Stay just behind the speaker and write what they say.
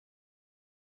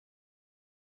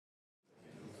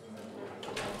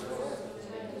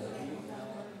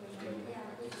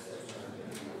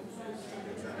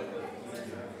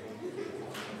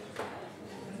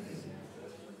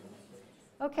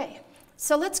Okay,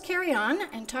 so let's carry on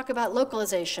and talk about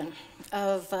localization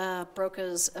of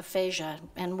Broca's aphasia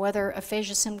and whether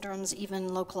aphasia syndromes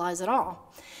even localize at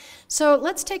all. So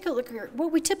let's take a look here.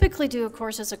 What we typically do, of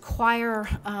course, is acquire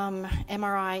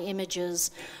MRI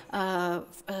images,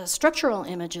 structural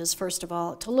images, first of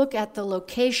all, to look at the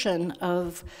location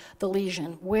of the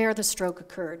lesion, where the stroke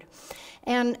occurred.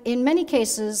 And in many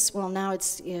cases, well, now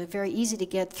it's very easy to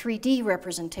get 3D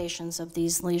representations of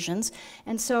these lesions.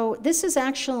 And so this is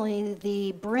actually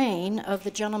the brain of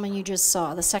the gentleman you just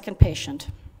saw, the second patient.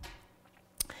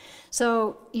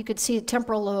 So you could see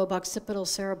temporal lobe, occipital,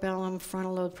 cerebellum,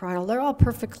 frontal lobe, parietal. They're all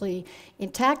perfectly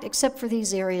intact except for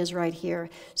these areas right here.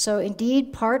 So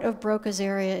indeed, part of Broca's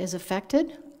area is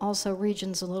affected. Also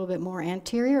regions a little bit more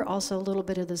anterior, also a little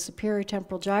bit of the superior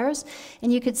temporal gyrus.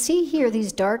 And you can see here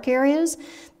these dark areas.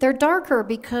 They're darker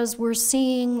because we're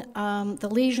seeing the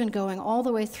lesion going all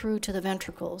the way through to the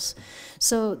ventricles.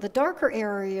 So the darker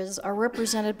areas are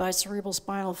represented by cerebral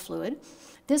spinal fluid.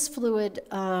 This fluid,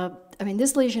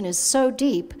 this lesion is so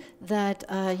deep that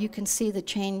you can see the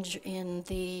change in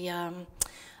the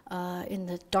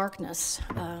darkness.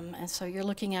 And so you're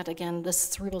looking at, again, this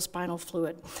cerebral spinal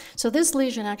fluid. So this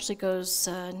lesion actually goes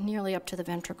nearly up to the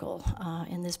ventricle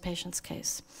in this patient's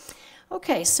case.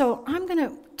 Okay, so I'm going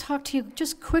to talk to you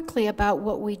just quickly about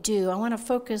what we do. I want to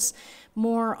focus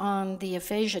more on the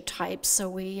aphasia types, so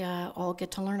we all get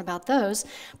to learn about those.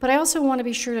 But I also want to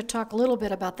be sure to talk a little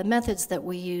bit about the methods that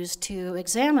we use to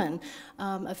examine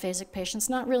aphasic patients,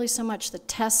 not really so much the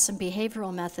tests and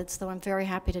behavioral methods, though I'm very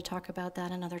happy to talk about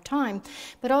that another time,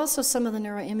 but also some of the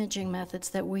neuroimaging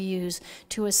methods that we use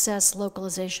to assess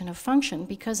localization of function,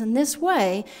 because in this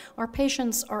way, our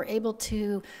patients are able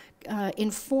to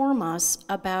inform us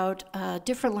about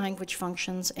different language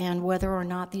functions and whether or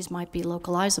not these might be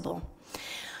localizable.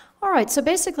 All right, so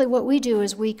basically what we do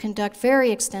is we conduct very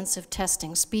extensive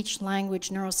testing, speech, language,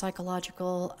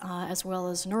 neuropsychological, as well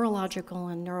as neurological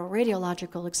and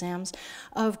neuroradiological exams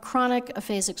of chronic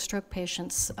aphasic stroke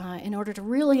patients in order to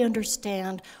really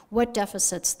understand what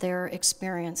deficits they're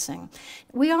experiencing.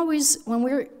 We always, when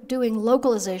we're doing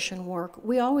localization work,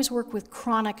 we always work with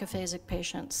chronic aphasic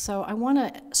patients. So I want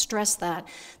to stress that.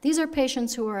 These are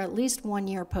patients who are at least 1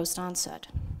 year post-onset,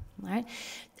 right?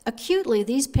 Acutely,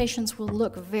 these patients will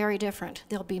look very different.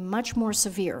 They'll be much more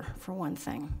severe, for one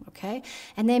thing, okay?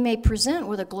 And they may present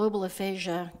with a global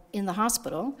aphasia in the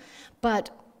hospital, but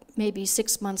maybe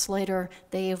 6 months later,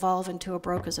 they evolve into a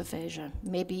Broca's aphasia.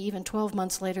 Maybe even 12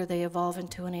 months later, they evolve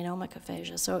into an anomic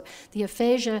aphasia. So the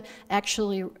aphasia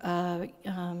actually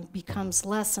becomes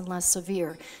less and less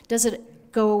severe. Does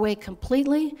it go away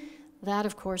completely? That,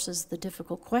 of course, is the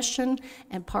difficult question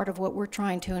and part of what we're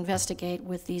trying to investigate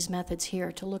with these methods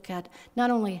here, to look at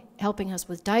not only helping us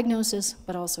with diagnosis,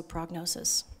 but also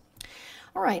prognosis.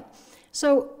 All right,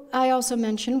 so I also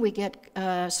mentioned we get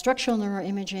structural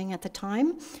neuroimaging at the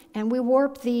time, and we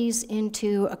warp these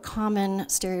into a common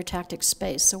stereotactic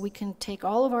space. So we can take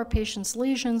all of our patients'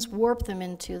 lesions, warp them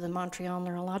into the Montreal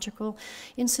Neurological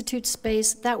Institute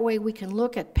space. That way we can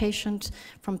look at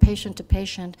from patient to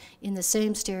patient in the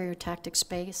same stereotactic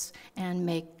space and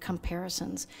make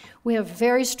comparisons. We have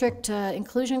very strict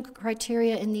inclusion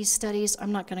criteria in these studies.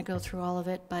 I'm not going to go through all of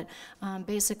it, but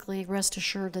basically rest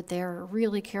assured that they're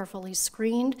really carefully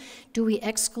screened. Do we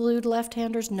exclude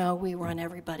left-handers? No, we run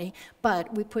everybody,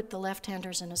 but we put the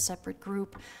left-handers in a separate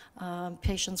group,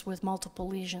 patients with multiple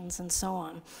lesions and so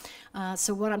on.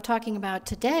 So what I'm talking about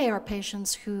today are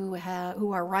patients who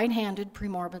are right-handed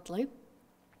premorbidly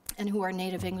and who are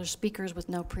native English speakers with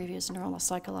no previous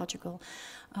neuropsychological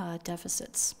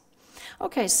deficits.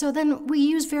 Okay, so then we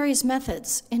use various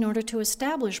methods in order to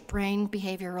establish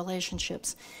brain-behavior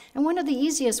relationships. And one of the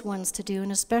easiest ones to do,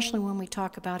 and especially when we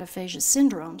talk about aphasia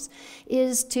syndromes,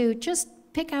 is to just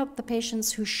pick out the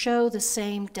patients who show the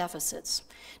same deficits.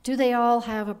 Do they all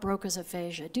have a Broca's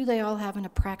aphasia? Do they all have an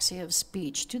apraxia of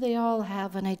speech? Do they all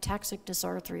have an ataxic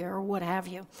dysarthria or what have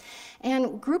you?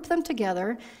 And group them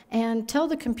together and tell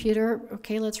the computer,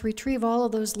 okay, let's retrieve all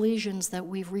of those lesions that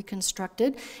we've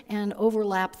reconstructed and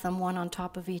overlap them one on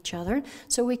top of each other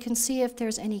so we can see if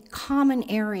there's any common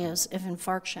areas of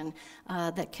infarction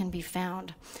that can be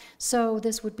found. So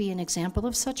this would be an example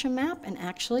of such a map, and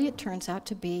actually it turns out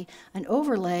to be an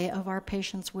overlay of our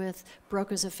patients with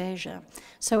Broca's aphasia.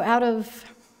 So out of,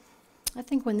 I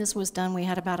think when this was done, we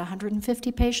had about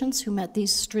 150 patients who met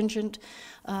these stringent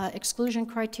exclusion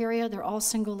criteria. They're all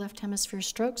single left hemisphere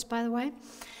strokes, by the way.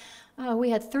 We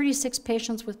had 36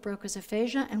 patients with Broca's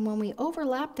aphasia, and when we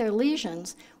overlap their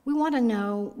lesions, we want to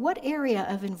know what area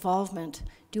of involvement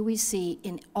do we see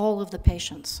in all of the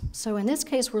patients. So in this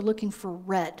case, we're looking for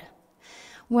red.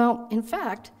 Well, in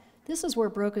fact, this is where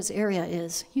Broca's area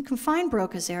is. You can find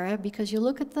Broca's area because you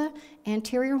look at the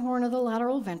anterior horn of the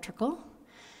lateral ventricle,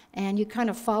 and you kind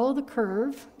of follow the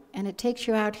curve, and it takes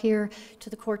you out here to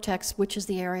the cortex, which is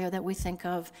the area that we think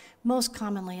of most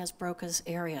commonly as Broca's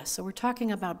area. So we're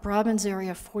talking about Brodmann's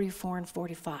area 44 and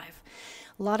 45.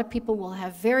 A lot of people will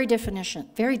have very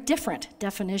different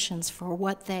definitions for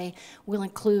what they will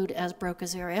include as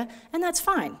Broca's area, and that's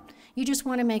fine. You just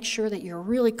want to make sure that you're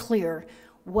really clear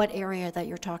what area that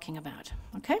you're talking about,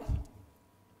 okay?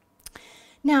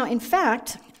 Now, in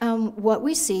fact, what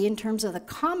we see in terms of the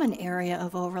common area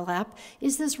of overlap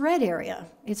is this red area.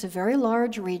 It's a very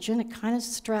large region. It kind of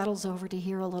straddles over to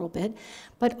here a little bit,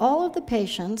 but all of the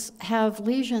patients have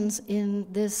lesions in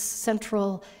this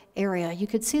central area. You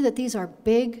could see that these are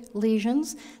big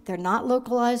lesions. They're not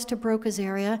localized to Broca's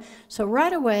area. So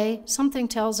right away, something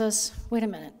tells us, wait a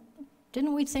minute,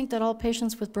 didn't we think that all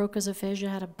patients with Broca's aphasia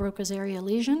had a Broca's area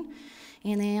lesion?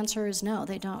 And the answer is no,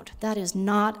 they don't. That is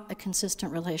not a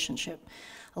consistent relationship.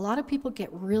 A lot of people get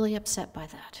really upset by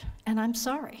that, and I'm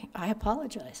sorry, I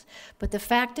apologize. But the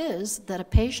fact is that a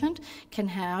patient can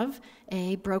have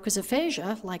a Broca's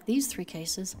aphasia, like these 3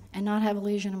 cases, and not have a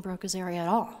lesion in Broca's area at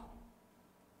all.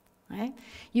 Right?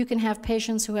 You can have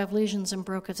patients who have lesions in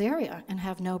Broca's area and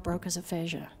have no Broca's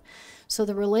aphasia. So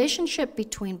the relationship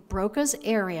between Broca's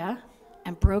area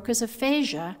and Broca's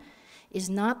aphasia is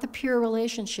not the pure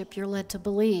relationship you're led to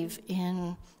believe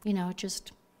in,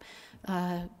 just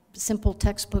simple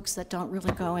textbooks that don't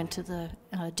really go into the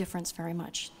difference very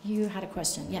much. You had a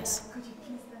question, yes? Could you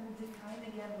please then define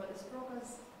again what is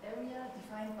Broca's area,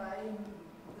 defined by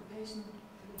the patient?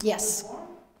 Yes.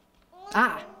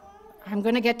 I'm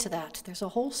going to get to that. There's a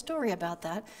whole story about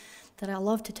that I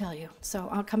love to tell you. So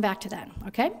I'll come back to that,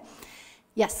 okay?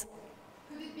 Yes?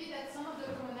 Could it be that some of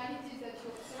the commonalities that you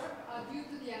observe are due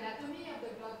to the anatomy of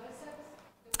the blood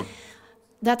vessels?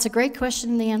 That's a great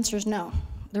question, and the answer is no.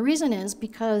 The reason is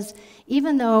because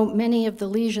even though many of the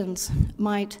lesions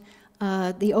might,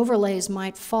 the overlays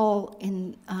might fall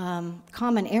in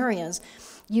common areas,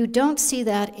 you don't see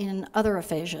that in other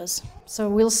aphasias. So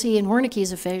we'll see in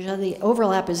Wernicke's aphasia, the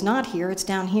overlap is not here, it's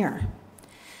down here.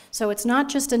 So it's not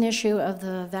just an issue of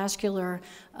the vascular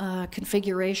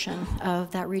configuration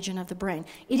of that region of the brain.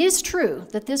 It is true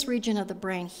that this region of the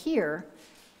brain here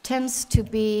tends to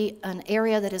be an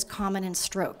area that is common in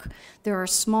stroke. There are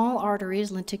small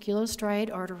arteries,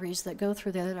 lenticulostriate arteries, that go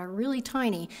through there that are really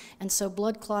tiny, and so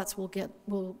blood clots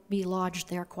will be lodged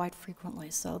there quite frequently.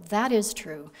 So that is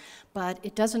true, but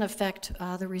it doesn't affect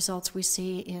the results we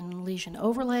see in lesion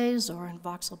overlays or in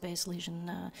voxel-based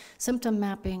lesion symptom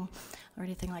mapping or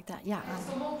anything like that. Yeah.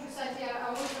 So more precisely,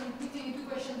 I wasn't putting into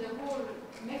question the whole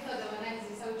method of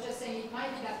analysis. I was just saying it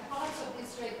might be that parts of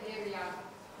this red area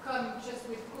come just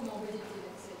with comorbidity,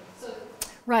 let's say. So,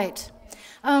 right.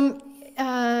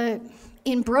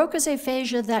 In Broca's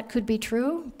aphasia, that could be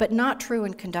true, but not true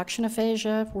in conduction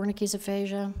aphasia, Wernicke's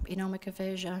aphasia, enomic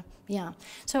aphasia. Yeah.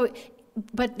 So,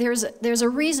 but there's a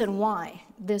reason why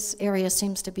this area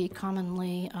seems to be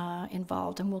commonly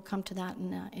involved, and we'll come to that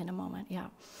in a moment. Yeah.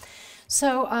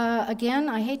 So again,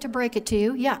 I hate to break it to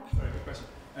you. Yeah. Sorry, good question.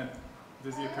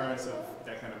 Does the occurrence of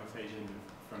that kind of aphasia in the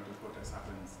frontal cortex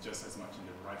happens just as much in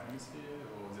the right hemisphere,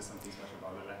 or is there something special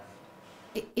about the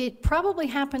left? It probably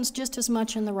happens just as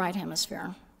much in the right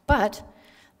hemisphere, but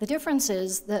the difference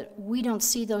is that we don't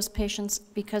see those patients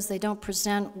because they don't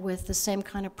present with the same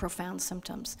kind of profound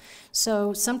symptoms.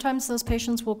 So sometimes those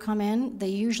patients will come in. They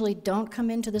usually don't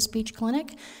come into the speech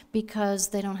clinic because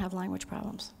they don't have language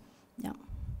problems. Yeah.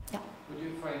 Yeah. Would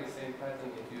you find the same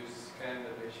pattern if you scan the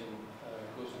patient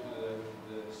closer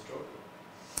to the stroke?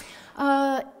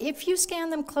 If you scan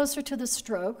them closer to the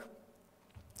stroke,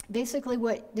 basically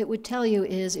what it would tell you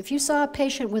is if you saw a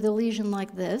patient with a lesion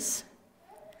like this,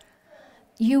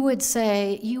 you would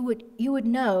say, you would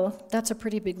know that's a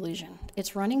pretty big lesion.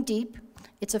 It's running deep.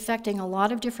 It's affecting a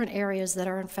lot of different areas that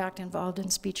are in fact involved in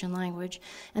speech and language.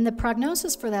 And the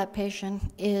prognosis for that patient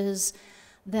is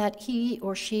that he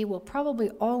or she will probably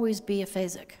always be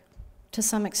aphasic to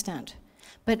some extent,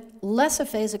 but less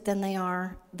aphasic than they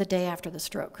are the day after the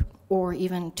stroke or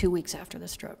even 2 weeks after the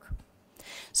stroke.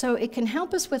 So it can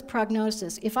help us with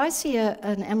prognosis. If I see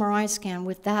an MRI scan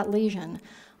with that lesion,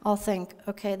 I'll think,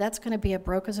 okay, that's going to be a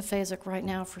Broca's aphasic right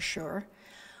now for sure.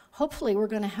 Hopefully we're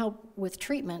going to help with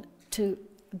treatment to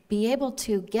be able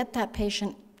to get that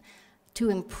patient to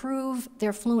improve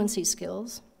their fluency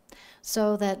skills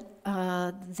so that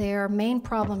their main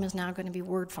problem is now going to be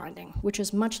word finding, which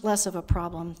is much less of a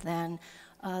problem than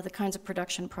the kinds of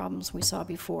production problems we saw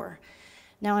before.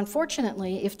 Now,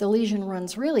 unfortunately, if the lesion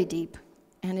runs really deep,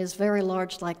 and is very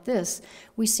large like this,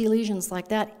 we see lesions like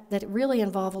that that really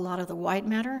involve a lot of the white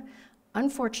matter.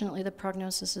 Unfortunately, the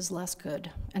prognosis is less good,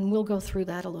 and we'll go through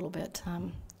that a little bit.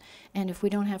 And if we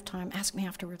don't have time, ask me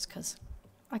afterwards, because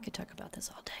I could talk about this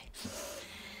all day.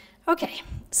 Okay,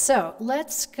 so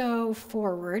let's go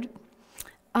forward.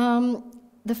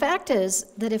 The fact is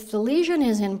that if the lesion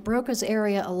is in Broca's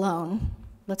area alone,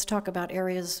 let's talk about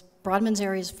areas, Brodmann's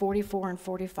areas 44 and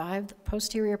 45, the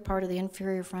posterior part of the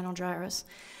inferior frontal gyrus.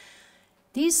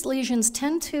 These lesions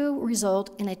tend to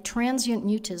result in a transient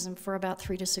mutism for about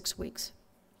 3 to 6 weeks.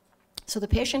 So the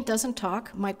patient doesn't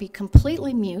talk, might be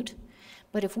completely mute,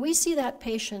 but if we see that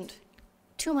patient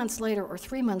 2 months later or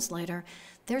 3 months later,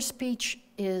 their speech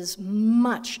is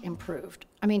much improved.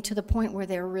 I mean, to the point where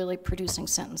they're really producing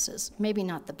sentences. Maybe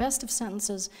not the best of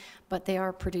sentences, but they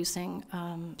are producing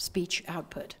speech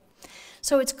output.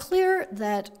 So it's clear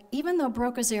that even though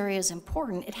Broca's area is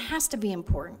important, it has to be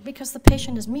important because the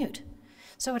patient is mute.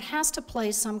 So it has to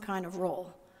play some kind of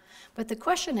role. But the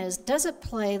question is, does it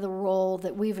play the role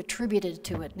that we've attributed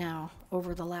to it now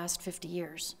over the last 50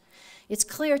 years? It's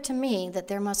clear to me that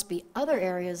there must be other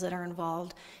areas that are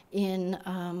involved in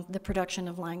the production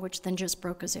of language than just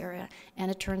Broca's area,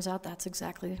 and it turns out that's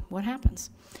exactly what happens.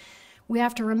 We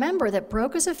have to remember that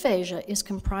Broca's aphasia is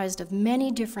comprised of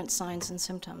many different signs and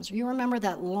symptoms. You remember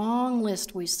that long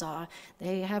list we saw.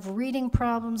 They have reading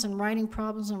problems and writing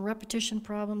problems and repetition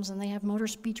problems, and they have motor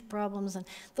speech problems, and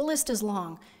the list is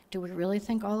long. Do we really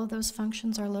think all of those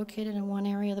functions are located in one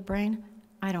area of the brain?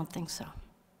 I don't think so.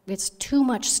 It's too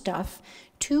much stuff,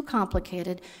 too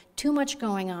complicated, too much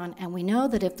going on, and we know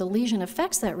that if the lesion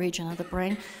affects that region of the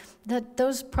brain, that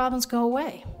those problems go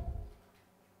away,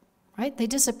 right? They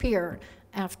disappear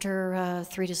after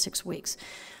 3 to 6 weeks.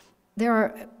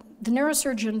 The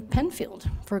neurosurgeon Penfield,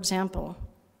 for example,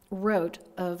 wrote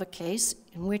of a case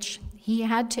in which he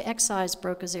had to excise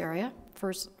Broca's area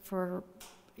for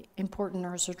important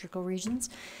neurosurgical reasons,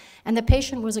 and the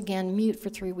patient was again mute for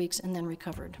 3 weeks and then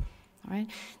recovered. All right?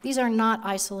 These are not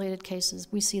isolated cases.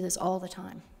 We see this all the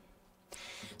time.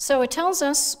 So it tells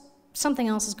us something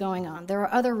else is going on. There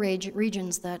are other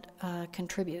regions that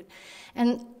contribute.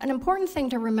 And an important thing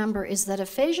to remember is that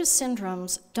aphasia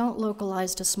syndromes don't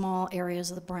localize to small areas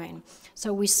of the brain.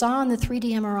 So we saw in the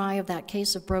 3D MRI of that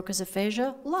case of Broca's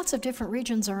aphasia, lots of different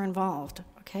regions are involved.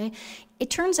 Okay?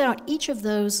 It turns out each of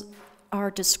those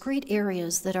are discrete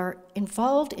areas that are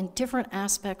involved in different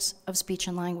aspects of speech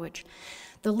and language.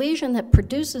 The lesion that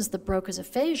produces the Broca's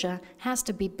aphasia has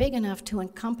to be big enough to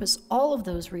encompass all of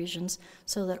those regions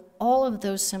so that all of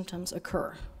those symptoms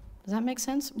occur. Does that make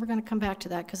sense? We're going to come back to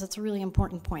that because it's a really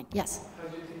important point. Yes? How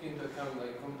do you take into account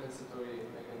like compensatory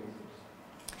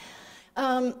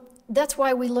mechanisms? That's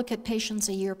why we look at patients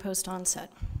a year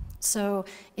post-onset. So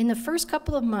in the first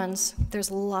couple of months,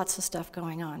 there's lots of stuff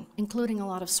going on, including a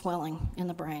lot of swelling in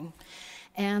the brain.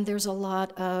 And there's a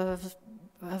lot of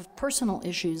personal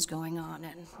issues going on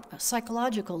and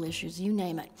psychological issues, you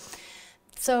name it.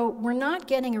 So we're not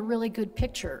getting a really good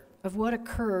picture of what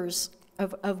occurs,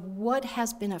 of what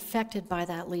has been affected by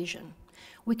that lesion.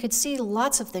 We could see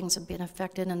lots of things have been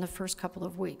affected in the first couple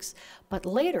of weeks. But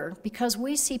later, because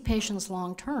we see patients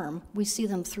long term, we see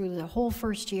them through the whole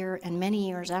first year and many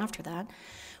years after that,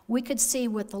 we could see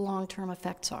what the long-term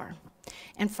effects are.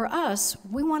 And for us,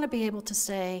 we want to be able to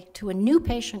say to a new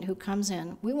patient who comes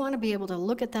in, we want to be able to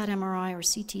look at that MRI or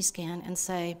CT scan and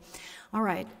say, all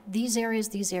right, these areas,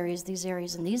 these areas, these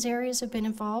areas, and these areas have been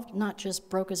involved, not just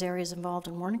Broca's areas involved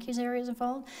and Wernicke's areas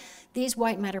involved. These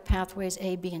white matter pathways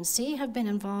A, B, and C have been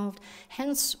involved.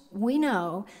 Hence, we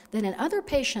know that in other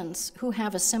patients who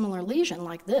have a similar lesion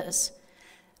like this,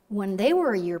 when they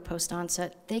were a year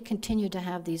post-onset, they continued to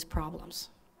have these problems.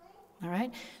 All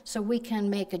right? So we can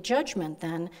make a judgment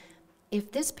then,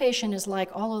 if this patient is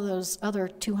like all of those other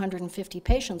 250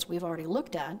 patients we've already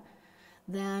looked at,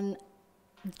 then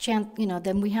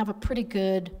then we have a pretty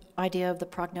good idea of the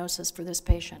prognosis for this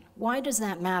patient. Why does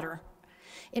that matter?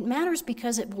 It matters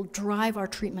because it will drive our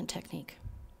treatment technique.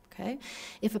 Okay?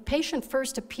 If a patient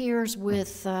first appears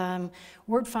with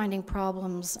word-finding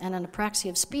problems and an apraxia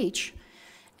of speech,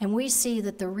 and we see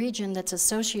that the region that's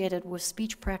associated with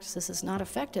speech practices is not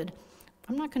affected,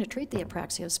 I'm not going to treat the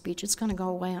apraxia of speech. It's going to go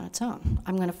away on its own.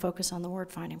 I'm going to focus on the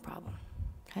word-finding problem.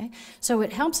 Okay? So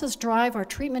it helps us drive our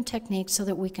treatment techniques so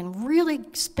that we can really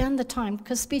spend the time,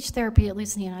 because speech therapy, at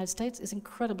least in the United States, is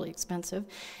incredibly expensive,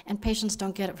 and patients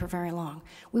don't get it for very long.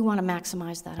 We want to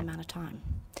maximize that amount of time.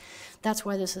 That's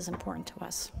why this is important to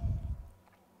us.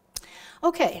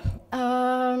 Okay.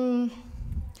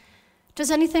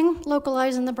 Does anything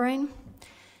localize in the brain?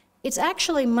 It's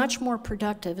actually much more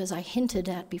productive, as I hinted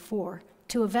at before,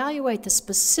 to evaluate the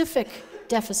specific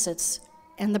deficits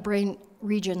and the brain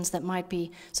regions that might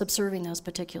be subserving those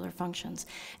particular functions.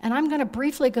 And I'm going to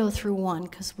briefly go through one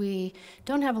because we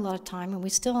don't have a lot of time and we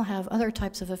still have other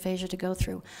types of aphasia to go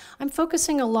through. I'm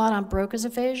focusing a lot on Broca's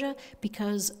aphasia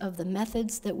because of the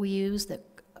methods that we use that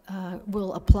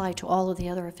will apply to all of the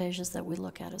other aphasias that we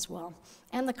look at as well,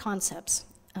 and the concepts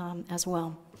as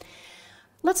well.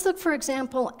 Let's look, for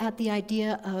example, at the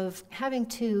idea of having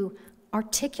to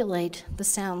articulate the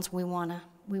sounds we want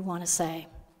to say.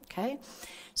 Okay,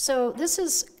 so this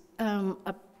is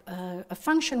a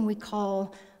function we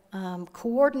call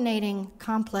coordinating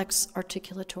complex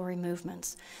articulatory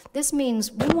movements. This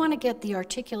means we want to get the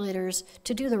articulators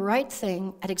to do the right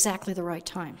thing at exactly the right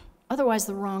time. Otherwise,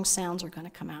 the wrong sounds are going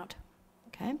to come out.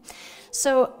 Okay,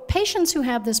 so patients who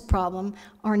have this problem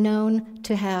are known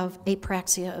to have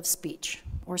apraxia of speech,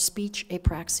 or speech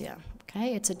apraxia.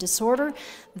 Okay, it's a disorder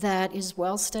that is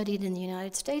well studied in the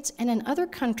United States and in other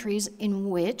countries in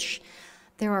which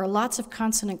there are lots of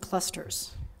consonant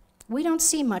clusters. We don't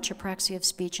see much apraxia of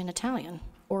speech in Italian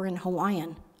or in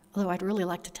Hawaiian, although I'd really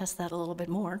like to test that a little bit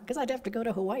more, because I'd have to go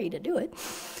to Hawaii to do it.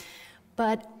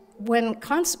 But when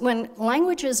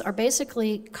languages are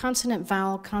basically consonant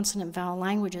vowel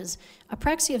languages,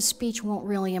 apraxia of speech won't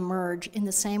really emerge in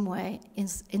the same way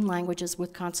in languages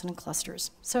with consonant clusters.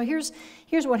 So here's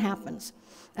what happens.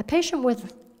 A patient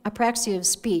with apraxia of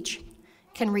speech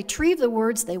can retrieve the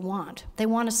words they want. They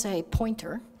want to say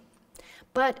pointer,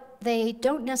 but they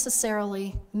don't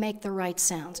necessarily make the right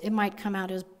sounds. It might come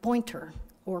out as pointer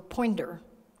or pointer,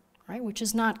 right, which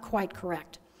is not quite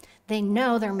correct. They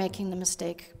know they're making the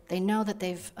mistake. They know that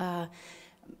they've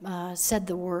said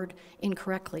the word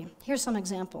incorrectly. Here's some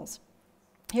examples.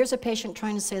 Here's a patient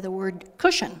trying to say the word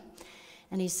cushion,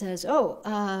 and he says,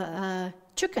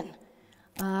 chicken,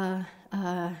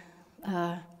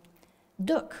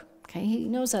 duck. Okay, he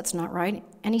knows that's not right,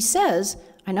 and he says,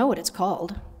 I know what it's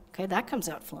called. Okay, that comes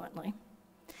out fluently.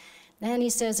 Then he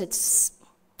says it's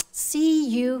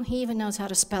C-U, he even knows how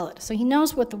to spell it. So he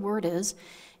knows what the word is.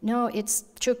 No, it's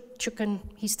chicken,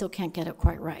 he still can't get it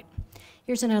quite right.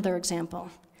 Here's another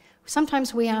example.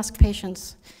 Sometimes we ask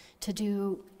patients to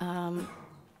do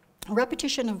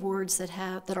repetition of words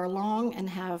that are long and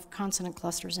have consonant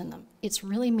clusters in them. It's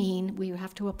really mean. We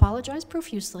have to apologize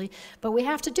profusely, but we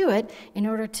have to do it in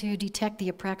order to detect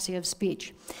the apraxia of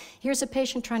speech. Here's a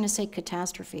patient trying to say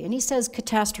catastrophe, and he says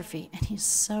catastrophe, and he's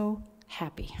so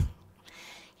happy.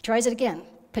 He tries it again,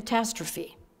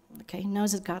 catastrophe. Okay, he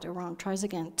knows it got it wrong, tries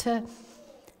again.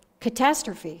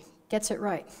 Catastrophe, gets it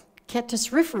right.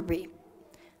 Catastrophe.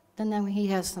 Then he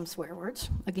has some swear words,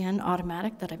 again,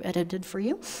 automatic, that I've edited for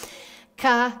you.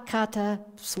 Kata,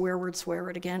 swear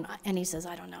word again, and he says,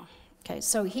 I don't know. Okay,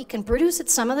 so he can produce it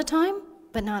some of the time,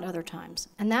 but not other times.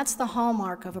 And that's the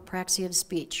hallmark of apraxia of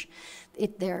speech.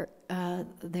 They're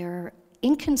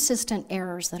inconsistent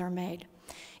errors that are made.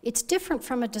 It's different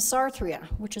from a dysarthria,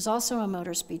 which is also a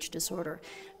motor speech disorder.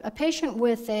 A patient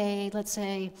with a, let's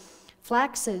say,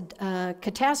 flaccid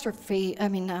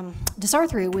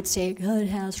dysarthria would say,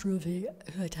 catastrophe.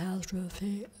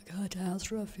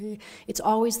 It's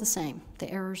always the same. The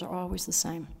errors are always the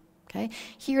same. Okay?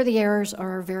 Here the errors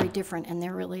are very different, and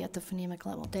they're really at the phonemic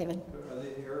level. David? Are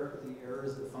the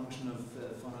errors the function of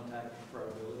phonotactic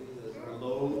probability? Are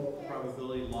low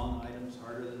probability long items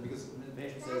harder than, because the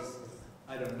patient says,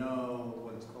 I don't know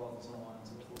what it's called, and so on and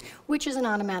so forth. Which is an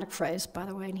automatic phrase, by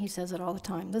the way, and he says it all the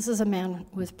time. This is a man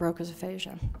with Broca's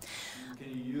aphasia. Can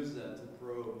you use that to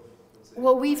probe, let's say,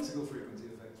 classical frequency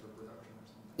effects for production or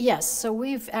something? Yes, so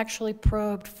we've actually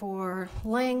probed for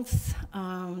length,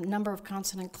 number of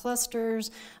consonant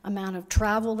clusters, amount of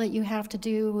travel that you have to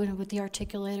do with the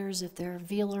articulators, if they're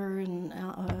velar and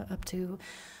up to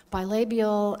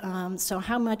bilabial, so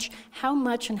how much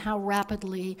and how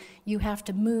rapidly you have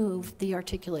to move the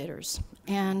articulators.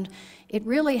 And it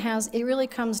really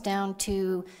comes down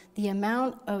to the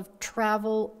amount of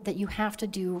travel that you have to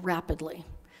do rapidly.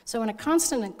 So in a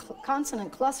consonant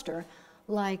cluster,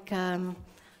 like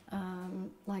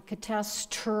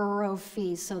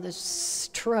catastrophe, so the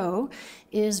stro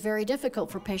is very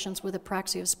difficult for patients with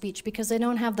apraxia of speech because they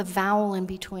don't have the vowel in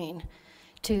between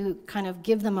to kind of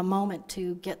give them a moment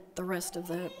to get the rest of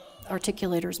the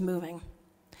articulators moving.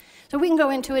 So we can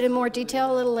go into it in more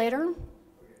detail a little later.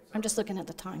 I'm just looking at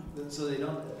the time. So they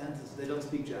don't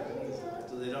speak Japanese,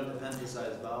 so they don't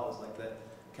epenticize vowels like that.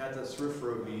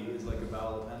 Catastrophe is like a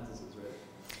vowel epenthesis, right?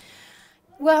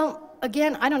 Well,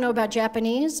 again, I don't know about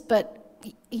Japanese, but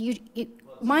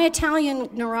my Italian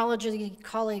neurology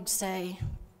colleagues say,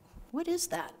 what is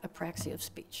that, apraxia of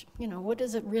speech? You know, what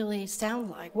does it really sound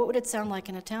like? What would it sound like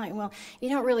in Italian? Well, you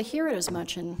don't really hear it as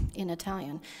much in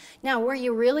Italian. Now, where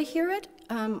you really hear it,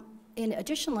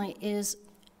 additionally is,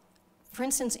 for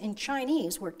instance, in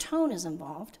Chinese, where tone is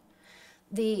involved,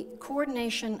 the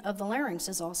coordination of the larynx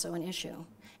is also an issue,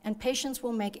 and patients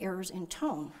will make errors in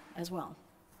tone as well.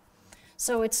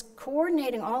 So it's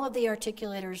coordinating all of the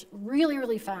articulators really,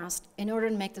 really fast in order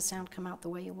to make the sound come out the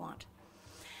way you want.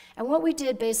 And what we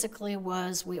did basically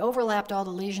was we overlapped all the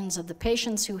lesions of the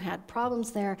patients who had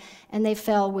problems there, and they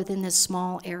fell within this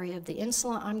small area of the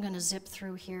insula. I'm going to zip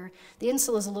through here. The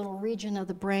insula is a little region of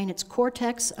the brain. It's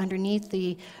cortex underneath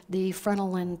the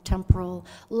frontal and temporal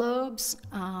lobes.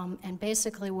 And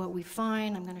basically what we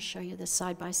find, I'm going to show you this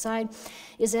side by side,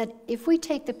 is that if we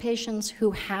take the patients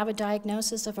who have a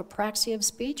diagnosis of apraxia of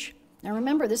speech, now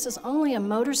remember, this is only a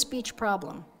motor speech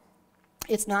problem.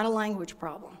 It's not a language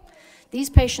problem. These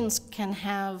patients can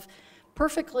have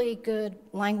perfectly good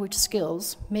language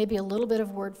skills, maybe a little bit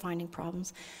of word finding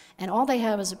problems, and all they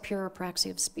have is a pure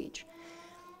apraxia of speech.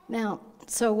 Now,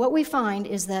 so what we find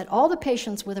is that all the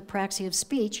patients with apraxia of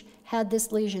speech had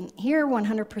this lesion. Here,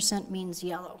 100% means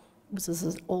yellow. This is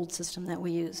an old system that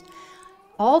we used.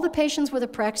 All the patients with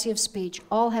apraxia of speech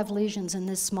all have lesions in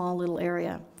this small little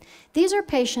area. These are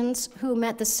patients who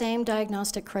met the same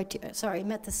diagnostic criteria,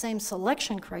 met the same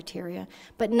selection criteria,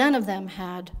 but none of them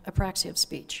had apraxia of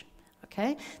speech,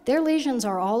 okay? Their lesions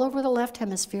are all over the left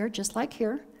hemisphere, just like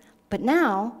here, but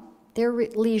now their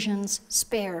lesions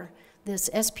spare this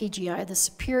SPGI, the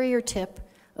superior tip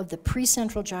of the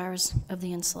precentral gyrus of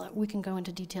the insula. We can go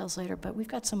into details later, but we've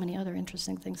got so many other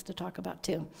interesting things to talk about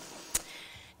too.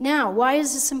 Now, why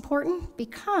is this important?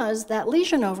 Because that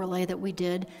lesion overlay that we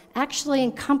did actually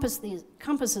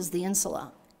encompasses the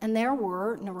insula. And there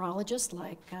were neurologists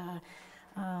like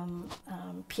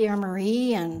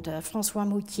Pierre-Marie and François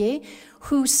Moutier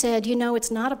who said, you know,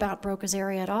 it's not about Broca's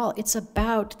area at all. It's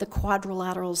about the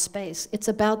quadrilateral space. It's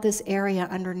about this area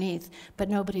underneath, but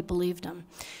nobody believed them.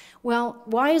 Well,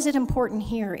 why is it important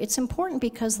here? It's important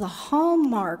because the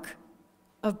hallmark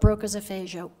of Broca's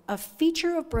aphasia, a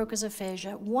feature of Broca's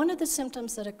aphasia, one of the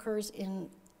symptoms that occurs in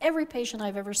every patient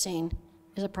I've ever seen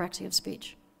is apraxia of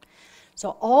speech.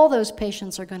 So all those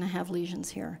patients are going to have lesions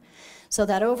here. So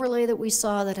that overlay that we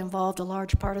saw that involved a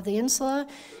large part of the insula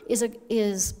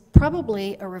is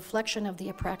probably a reflection of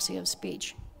the apraxia of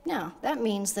speech. Now, that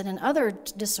means that in other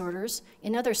disorders,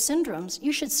 in other syndromes,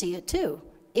 you should see it too,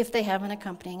 if they have an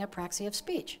accompanying apraxia of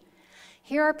speech.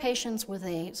 Here are patients with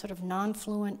a sort of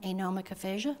non-fluent anomic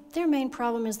aphasia. Their main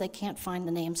problem is they can't find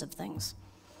the names of things,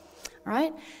 all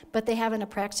right? But they have an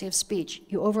apraxia of speech.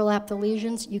 You overlap the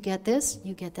lesions, you get this,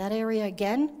 you get that area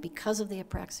again because of the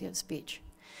apraxia of speech.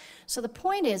 So the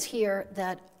point is here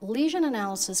that lesion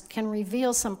analysis can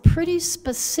reveal some pretty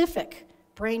specific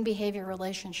brain behavior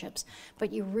relationships,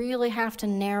 but you really have to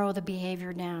narrow the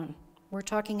behavior down. We're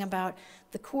talking about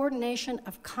the coordination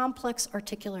of complex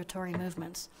articulatory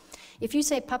movements. If you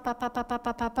say pa pa pa pa pa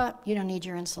pa pa pa, you don't need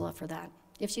your insula for that.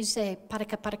 If you say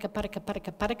parika parika parika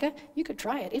parika parika, you could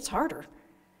try it. It's harder.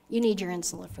 You need your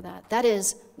insula for that. That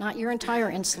is not your entire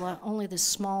insula, only this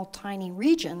small, tiny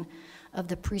region of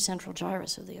the precentral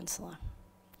gyrus of the insula.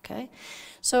 Okay?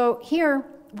 So here,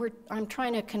 I'm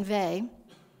trying to convey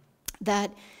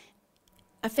that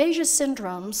aphasia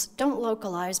syndromes don't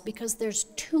localize because there's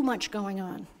too much going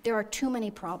on. There are too many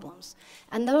problems.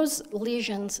 And those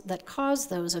lesions that cause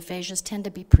those aphasias tend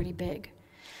to be pretty big.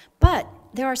 But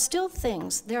there are still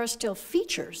things, there are still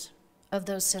features of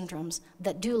those syndromes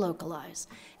that do localize.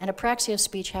 And apraxia of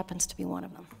speech happens to be one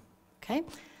of them. Okay?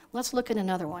 Let's look at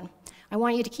another one. I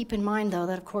want you to keep in mind, though,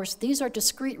 that, of course, these are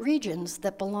discrete regions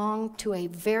that belong to a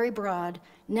very broad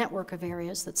network of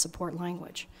areas that support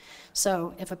language.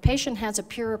 So if a patient has a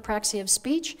pure apraxia of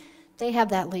speech, they have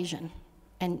that lesion,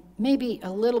 and maybe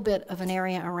a little bit of an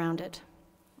area around it,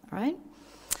 all right?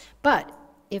 But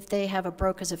if they have a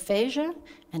Broca's aphasia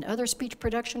and other speech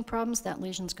production problems, that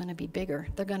lesion's going to be bigger.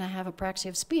 They're going to have apraxia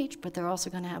of speech, but they're also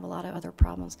going to have a lot of other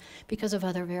problems because of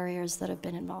other barriers that have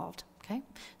been involved, okay?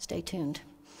 Stay tuned.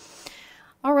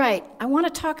 All right, I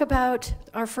want to talk about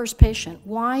our first patient.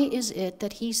 Why is it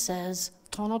that he says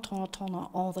tono, tono,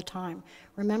 tono all the time?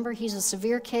 Remember, he's a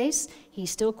severe case. He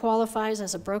still qualifies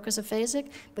as a Broca's aphasic,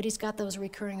 but he's got those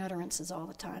recurring utterances all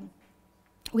the time.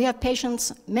 We have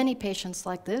patients, many patients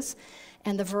like this,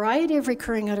 and the variety of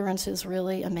recurring utterance is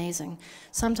really amazing.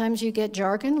 Sometimes you get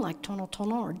jargon like tono,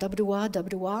 tono, or dabdoua,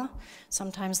 dabdoua.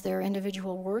 Sometimes there are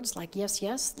individual words like yes,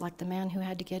 yes, like the man who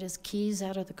had to get his keys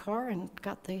out of the car and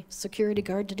got the security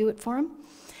guard to do it for him.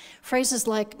 Phrases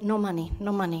like no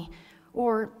money,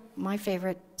 or my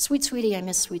favorite, sweet sweetie, I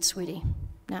miss sweet sweetie.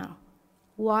 Now,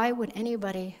 why would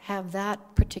anybody have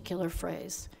that particular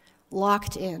phrase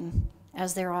locked in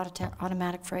as their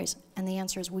automatic phrase? And the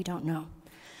answer is we don't know.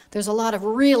 There's a lot of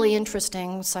really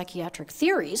interesting psychiatric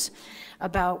theories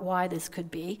about why this could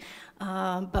be,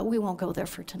 but we won't go there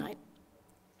for tonight.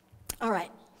 All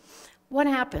right, what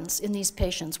happens in these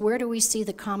patients? Where do we see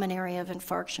the common area of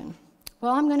infarction?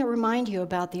 Well, I'm going to remind you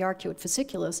about the arcuate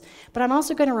fasciculus, but I'm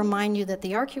also going to remind you that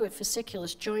the arcuate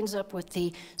fasciculus joins up with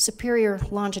the superior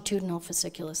longitudinal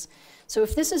fasciculus. So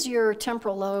if this is your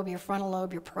temporal lobe, your frontal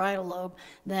lobe, your parietal lobe,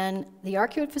 then the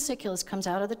arcuate fasciculus comes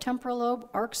out of the temporal lobe,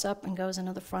 arcs up, and goes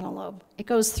into the frontal lobe. It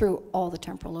goes through all the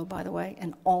temporal lobe, by the way,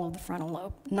 and all of the frontal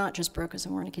lobe, not just Broca's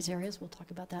and Wernicke's areas. We'll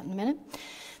talk about that in a minute.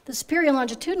 The superior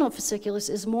longitudinal fasciculus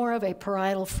is more of a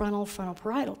parietal, frontal,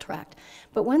 frontal-parietal tract.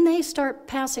 But when they start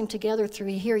passing together through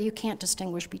here, you can't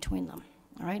distinguish between them.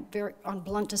 All right, on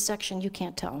blunt dissection, you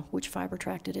can't tell which fiber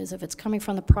tract it is, if it's coming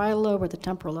from the parietal lobe or the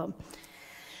temporal lobe.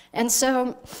 And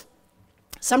so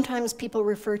sometimes people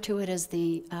refer to it as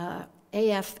the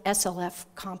AF-SLF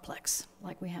complex,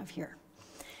 like we have here.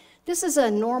 This is a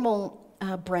normal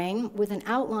brain with an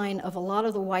outline of a lot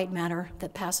of the white matter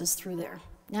that passes through there.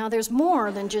 Now, there's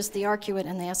more than just the arcuate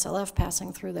and the SLF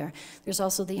passing through there. There's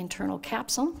also the internal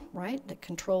capsule, right, that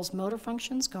controls motor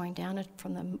functions going down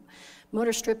from the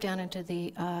motor strip down into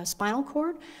the spinal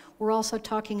cord. We're also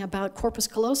talking about corpus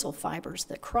callosal fibers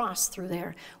that cross through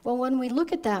there. Well, when we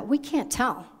look at that, we can't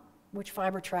tell which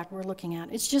fiber tract we're looking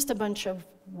at. It's just a bunch of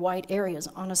white areas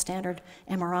on a standard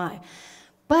MRI.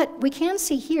 But we can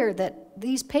see here that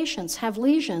these patients have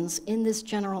lesions in this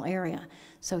general area.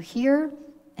 So here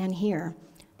and here.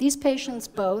 These patients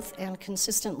both, and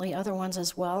consistently other ones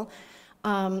as well,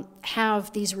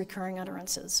 have these recurring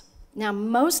utterances. Now,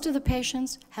 most of the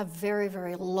patients have very,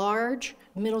 very large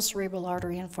middle cerebral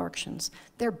artery infarctions.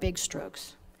 They're big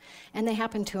strokes, and they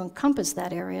happen to encompass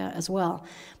that area as well.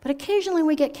 But occasionally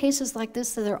we get cases like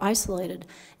this that are isolated,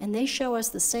 and they show us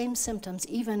the same symptoms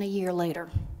even a year later.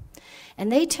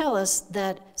 And they tell us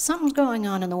that something's going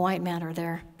on in the white matter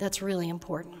there that's really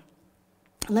important.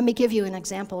 Let me give you an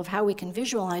example of how we can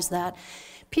visualize that.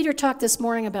 Peter talked this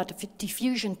morning about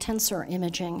diffusion tensor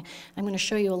imaging. I'm going to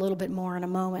show you a little bit more in a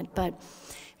moment. But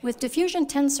with diffusion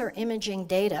tensor imaging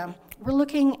data, we're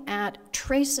looking at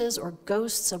traces or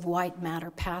ghosts of white matter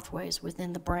pathways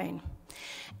within the brain.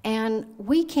 And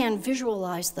we can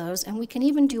visualize those, and we can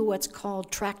even do what's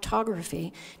called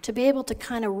tractography to be able to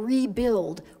kind of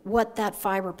rebuild what that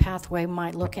fiber pathway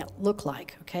might look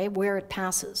like, okay, where it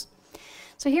passes.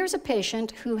 So here's a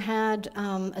patient who had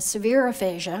a severe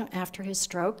aphasia after his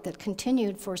stroke that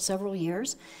continued for several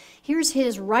years. Here's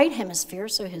his right hemisphere,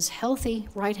 so his healthy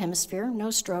right hemisphere,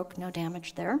 no stroke, no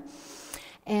damage there,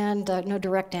 and no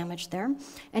direct damage there.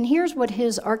 And here's what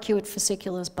his arcuate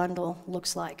fasciculus bundle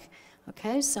looks like.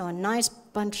 Okay, so a nice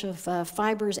bunch of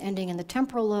fibers ending in the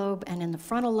temporal lobe and in the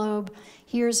frontal lobe.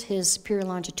 Here's his superior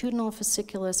longitudinal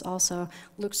fasciculus, also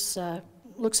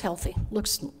looks healthy,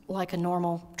 looks like a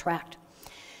normal tract.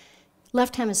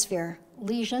 Left hemisphere,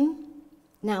 lesion.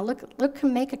 Now look,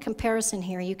 make a comparison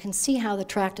here. You can see how the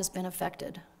tract has been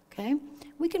affected, okay?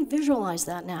 We can visualize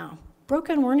that now.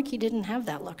 Broca and Wernicke didn't have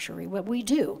that luxury, but we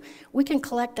do. We can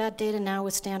collect that data now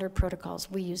with standard protocols.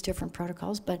 We use different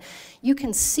protocols, but you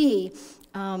can see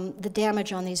the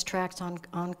damage on these tracts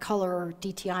on color or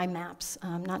DTI maps,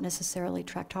 not necessarily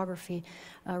tractography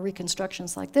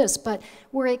reconstructions like this, but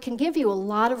where it can give you a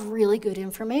lot of really good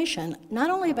information, not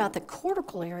only about the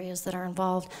cortical areas that are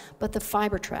involved, but the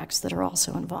fiber tracts that are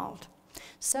also involved.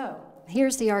 So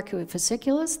here's the arcuate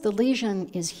fasciculus. The lesion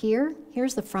is here.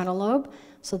 Here's the frontal lobe.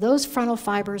 So those frontal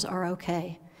fibers are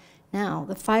okay. Now,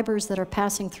 the fibers that are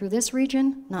passing through this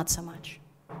region, not so much.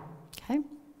 Okay?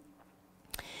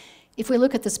 If we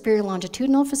look at the superior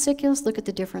longitudinal fasciculus, look at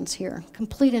the difference here.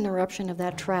 Complete interruption of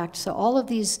that tract. So all of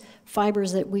these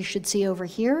fibers that we should see over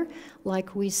here,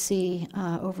 like we see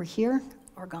over here,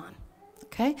 are gone.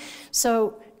 Okay?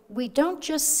 So we don't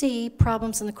just see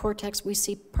problems in the cortex, we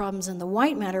see problems in the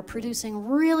white matter producing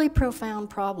really profound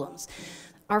problems.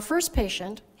 Our first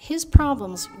patient, his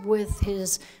problems with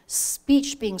his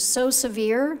speech being so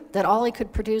severe that all he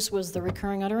could produce was the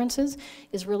recurring utterances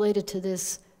is related to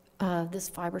this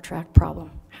fiber tract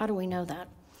problem. How do we know that?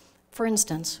 For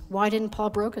instance, why didn't Paul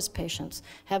Broca's patients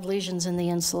have lesions in the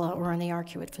insula or in the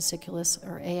arcuate fasciculus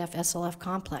or AF-SLF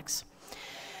complex?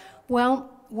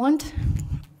 Well,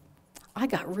 I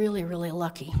got really, really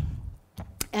lucky.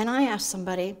 And I asked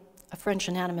somebody, a French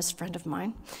anatomist friend of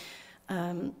mine,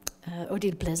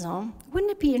 Odile Plaisant,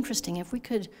 wouldn't it be interesting if we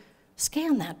could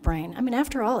scan that brain? I mean,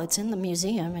 after all, it's in the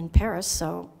museum in Paris,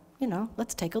 so you know,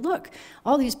 let's take a look.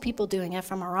 All these people doing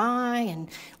fMRI and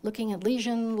looking at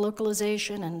lesion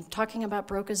localization and talking about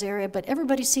Broca's area, but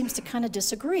everybody seems to kind of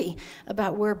disagree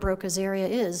about where Broca's area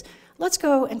is. Let's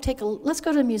go to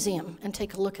the museum and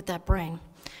take a look at that brain.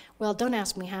 Well, don't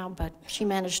ask me how, but she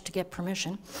managed to get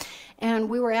permission. And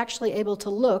we were actually able to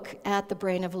look at the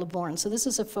brain of Le Borgne. So this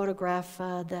is a photograph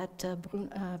that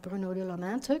Bruno de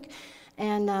Lamain took,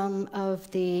 and of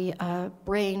the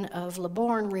brain of Le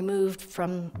Borgne removed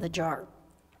from the jar.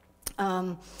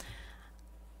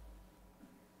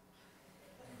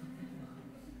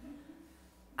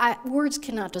 Words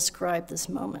cannot describe this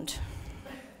moment.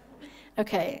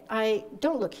 Okay,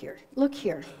 don't look here. Look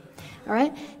here, all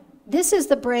right? This is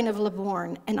the brain of Le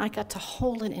Borgne, and I got to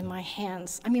hold it in my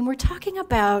hands. I mean, we're talking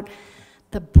about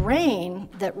the brain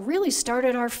that really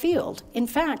started our field. In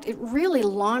fact, it really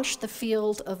launched the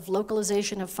field of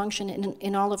localization of function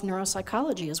in all of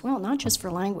neuropsychology as well, not just for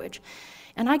language.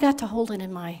 And I got to hold it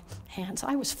in my hands.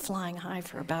 I was flying high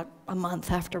for about a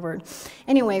month afterward.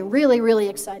 Anyway, really, really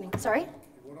exciting. Sorry?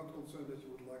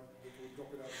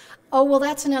 Oh, well,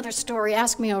 that's another story.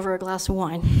 Ask me over a glass of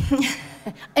wine.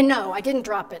 And no, I didn't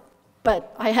drop it,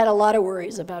 but I had a lot of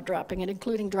worries about dropping it,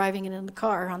 including driving it in the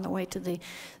car on the way to the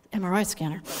MRI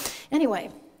scanner. Anyway,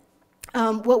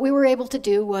 what we were able to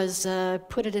do was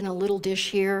put it in a little dish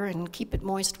here and keep it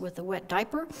moist with a wet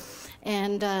diaper.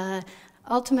 And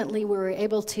ultimately, we were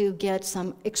able to get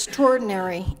some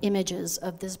extraordinary images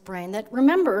of this brain that,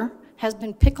 remember, has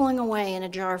been pickling away in a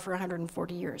jar for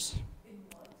 140 years.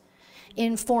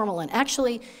 In formalin.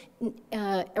 Actually,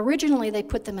 originally they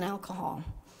put them in alcohol,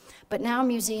 but now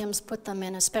museums put them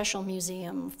in a special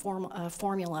museum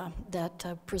formula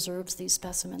that preserves these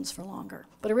specimens for longer.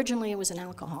 But originally it was in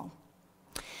alcohol.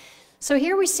 So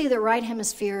here we see the right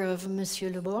hemisphere of Monsieur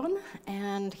Le Borgne,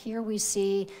 and here we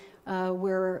see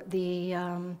where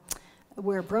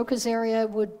Broca's area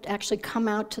would actually come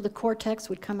out to the cortex,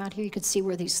 would come out here. You could see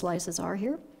where these slices are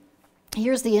here.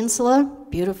 Here's the insula,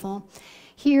 beautiful.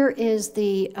 Here is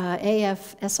the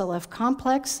AF-SLF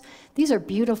complex. These are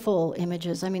beautiful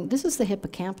images. I mean, this is the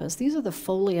hippocampus. These are the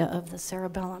folia of the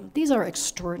cerebellum. These are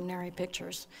extraordinary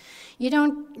pictures. You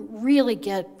don't really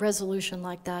get resolution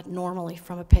like that normally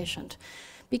from a patient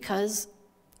because,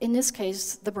 in this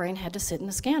case, the brain had to sit in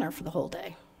a scanner for the whole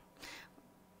day.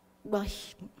 Well,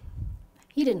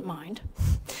 he didn't mind.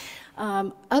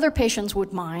 Other patients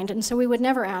would mind, and so we would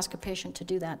never ask a patient to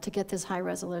do that, to get this high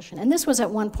resolution. And this was at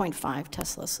 1.5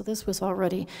 Tesla, so this was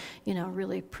already, you know,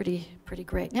 really pretty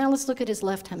great. Now let's look at his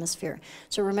left hemisphere.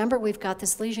 So remember, we've got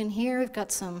this lesion here, we've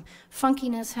got some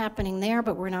funkiness happening there,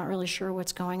 but we're not really sure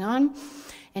what's going on.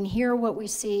 And here what we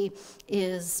see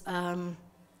is,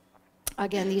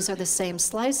 again, these are the same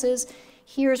slices.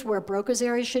 Here's where Broca's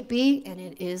area should be, and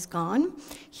it is gone.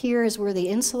 Here is where the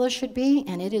insula should be,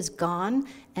 and it is gone.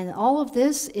 And all of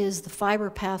this is the fiber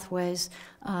pathways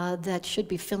that should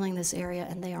be filling this area,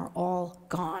 and they are all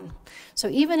gone. So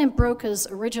even in Broca's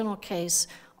original case,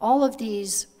 all of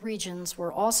these regions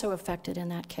were also affected in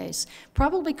that case,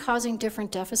 probably causing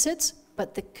different deficits,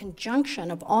 but the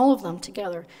conjunction of all of them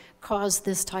together caused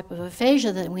this type of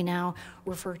aphasia that we now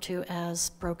refer to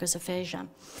as Broca's aphasia.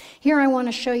 Here I want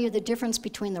to show you the difference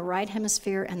between the right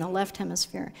hemisphere and the left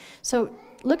hemisphere. So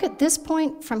look at this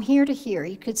point from here to here.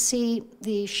 You could see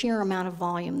the sheer amount of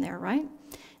volume there, right?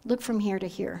 Look from here to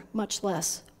here, much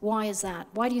less. Why is that?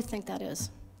 Why do you think that is?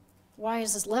 Why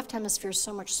is this left hemisphere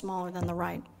so much smaller than the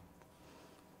right?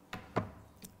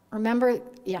 Remember,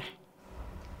 yeah.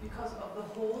 Because of the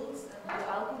holes and the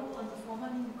alcohol and the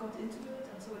formalin got into it,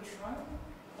 and so it shrunk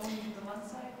on the one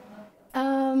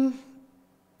side?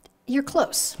 You're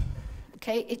close.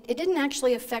 Okay, it didn't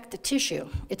actually affect the tissue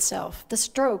itself. The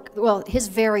stroke, well, his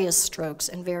various strokes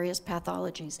and various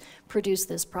pathologies produced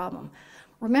this problem.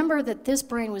 Remember that this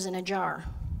brain was in a jar,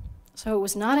 so it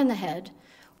was not in the head,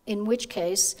 in which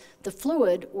case the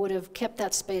fluid would have kept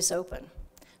that space open.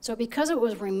 So because it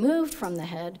was removed from the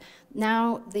head,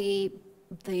 now the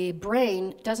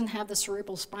brain doesn't have the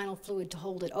cerebral spinal fluid to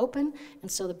hold it open, and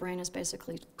so the brain is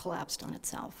basically collapsed on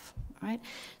itself, right?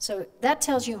 So that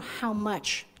tells you how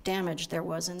much damage there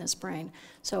was in this brain.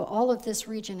 So all of this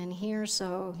region in here,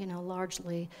 so, you know,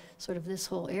 largely sort of this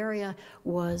whole area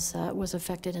was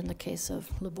affected in the case of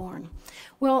Le Borgne.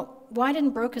 Well, why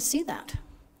didn't Broca see that?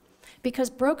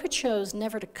 Because Broca chose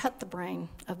never to cut the brain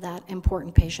of that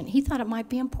important patient. He thought it might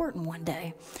be important one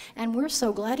day, and we're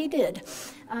so glad he did.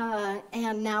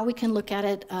 And now we can look at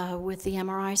it with the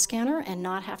MRI scanner and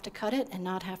not have to cut it and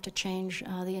not have to change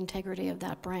the integrity of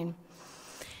that brain.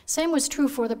 Same was true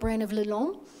for the brain of Le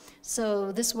Long.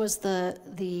 So this was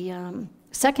the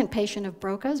second patient of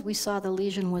Broca's. We saw the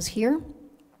lesion was here.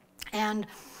 And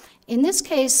In this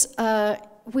case,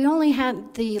 we only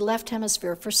had the left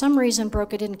hemisphere. For some reason,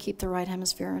 Broca didn't keep the right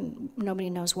hemisphere, and nobody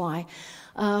knows why.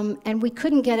 And we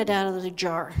couldn't get it out of the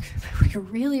jar. We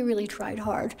really, really tried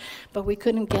hard, but we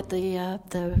couldn't get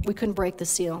we couldn't break the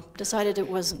seal. Decided it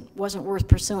wasn't worth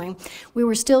pursuing. We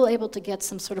were still able to get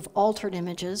some sort of altered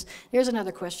images. Here's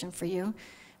another question for you.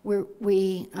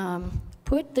 We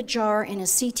put the jar in a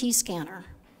CT scanner,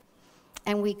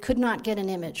 and we could not get an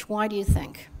image. Why do you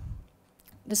think?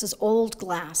 This is old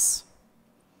glass.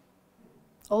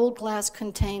 Old glass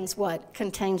contains what?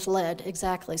 Contains lead,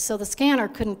 exactly. So the scanner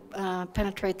couldn't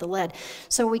penetrate the lead.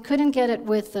 So we couldn't get it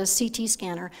with the CT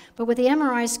scanner, but with the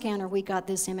MRI scanner, we got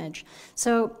this image.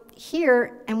 So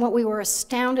here, and what we were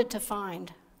astounded to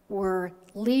find were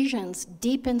lesions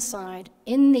deep inside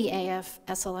in the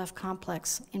AF-SLF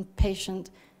complex in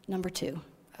patient number 2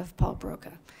 of Paul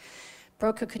Broca.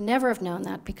 Broca could never have known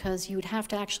that because you would have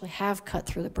to actually have cut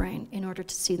through the brain in order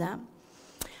to see that.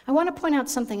 I want to point out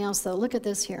something else, though. Look at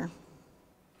this here.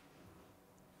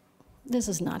 This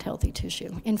is not healthy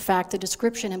tissue. In fact, the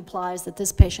description implies that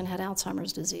this patient had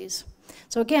Alzheimer's disease.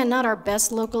 So again, not our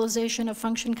best localization of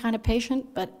function kind of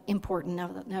patient, but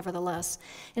important nevertheless.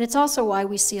 And it's also why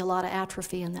we see a lot of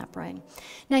atrophy in that brain.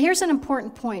 Now here's an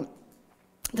important point.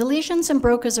 The lesions in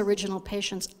Broca's original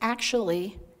patients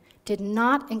actually did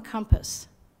not encompass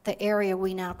the area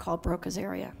we now call Broca's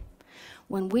area.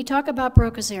 When we talk about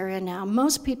Broca's area now,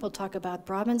 most people talk about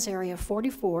Brodmann's area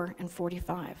 44 and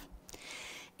 45.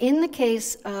 In the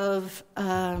case of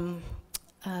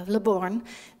Le Borgne,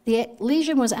 the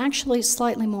lesion was actually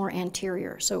slightly more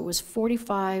anterior, so it was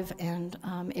 45 and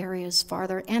areas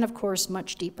farther, and of course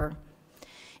much deeper.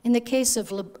 In the case of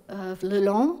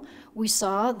Lelon, we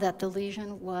saw that the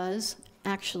lesion was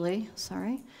actually,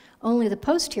 only the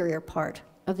posterior part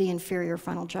of the inferior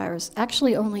frontal gyrus,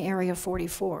 actually only area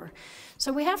 44.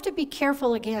 So we have to be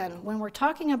careful again, when we're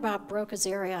talking about Broca's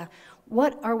area,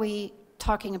 what are we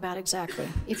talking about exactly?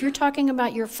 If you're talking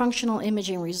about your functional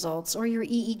imaging results, or your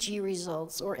EEG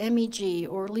results, or MEG,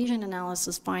 or lesion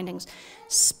analysis findings,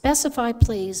 specify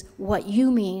please what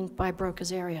you mean by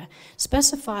Broca's area.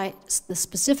 Specify the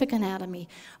specific anatomy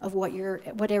of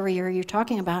whatever area you're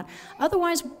talking about.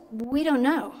 Otherwise, we don't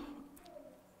know.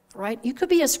 Right? You could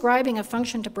be ascribing a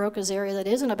function to Broca's area that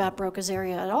isn't about Broca's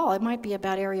area at all. It might be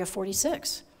about area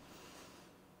 46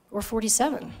 or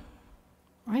 47.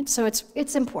 Right? So it's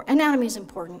important. Anatomy is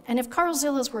important. And if Carl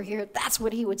Zillas were here, that's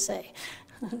what he would say.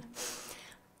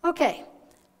 Okay.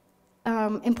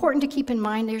 Important to keep in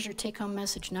mind, there's your take-home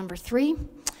message number 3.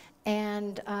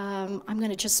 And I'm going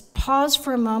to just pause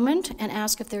for a moment and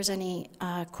ask if there's any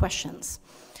questions.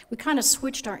 We kind of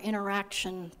switched our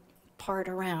interaction part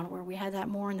around, where we had that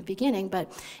more in the beginning, but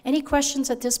any questions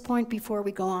at this point before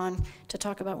we go on to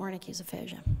talk about Wernicke's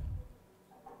aphasia?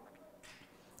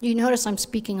 You notice I'm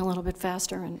speaking a little bit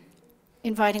faster and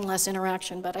inviting less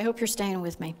interaction, but I hope you're staying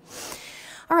with me.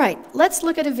 All right, let's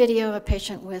look at a video of a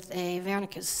patient with a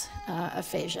Wernicke's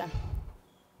aphasia.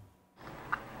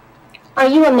 Are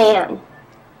you a man?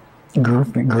 Girl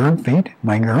feet.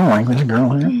 My girl like this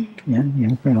girl here. Yeah,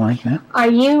 you feel like that. Are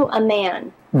you a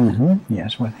man? Mm-hmm.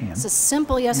 Yes, with him. It's a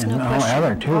simple yes/no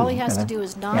question. All he has to do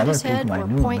is nod his head or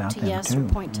point to yes or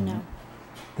point to no.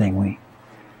 Thing we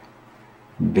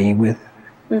be with.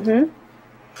 Mm-hmm.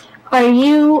 Are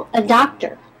you a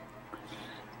doctor?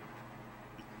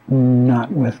 Not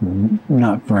from,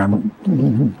 no.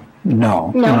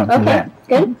 No, not for okay, that.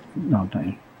 good. No, thank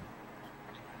you.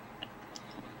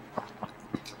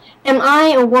 Am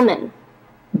I a woman?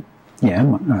 Yeah,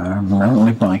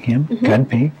 look like him. Mm-hmm. Could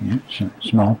be, yeah,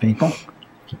 small people.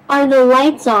 Are the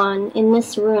lights on in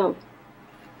this room?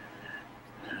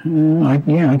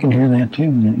 Yeah, I can hear that too,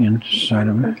 inside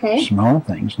of it. Okay. Small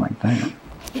things like that.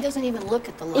 He doesn't even look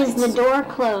at the lights. Is the door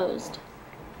closed?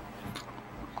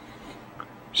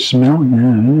 Smell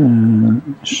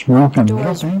from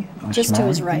doors just to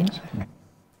his right.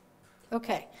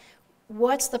 Okay,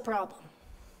 what's the problem?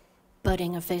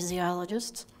 Budding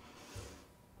aphasiologists.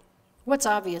 What's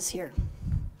obvious here?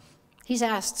 He's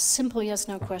asked simple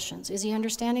yes/no questions. Is he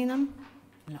understanding them?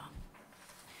 No.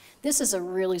 This is a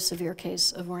really severe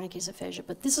case of Wernicke's aphasia,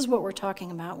 but this is what we're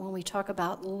talking about when we talk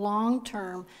about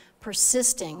long-term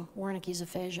persisting Wernicke's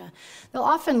aphasia. They'll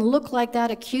often look like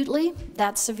that acutely,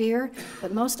 that's severe,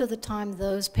 but most of the time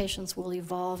those patients will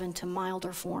evolve into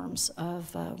milder forms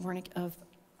of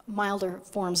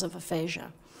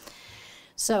aphasia.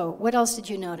 So what else did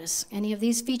you notice? Any of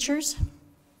these features?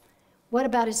 What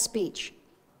about his speech?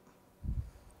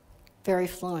 Very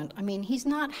fluent. I mean, he's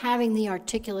not having the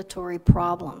articulatory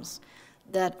problems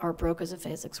that our Broca's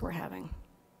aphasics were having,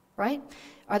 right?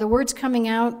 Are the words coming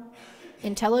out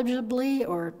intelligibly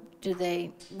or Do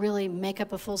they really make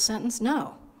up a full sentence?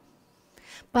 No.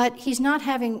 But he's not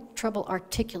having trouble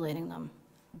articulating them.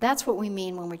 That's what we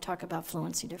mean when we talk about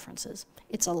fluency differences.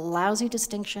 It's a lousy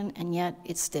distinction, and yet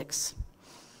it sticks.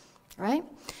 Right?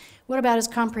 What about his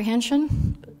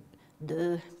comprehension?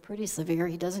 Pretty severe.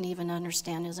 He doesn't even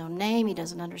understand his own name. He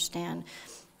doesn't understand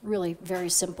really very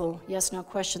simple yes-no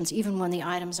questions, even when the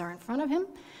items are in front of him.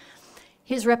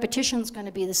 His repetition is going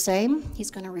to be the same.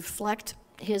 He's going to reflect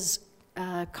his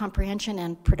comprehension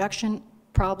and production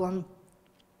problem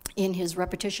in his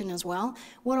repetition as well.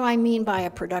 What do I mean by a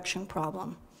production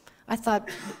problem? I thought,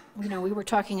 we were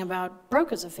talking about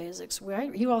Broca's aphasics,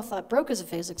 right? You all thought Broca's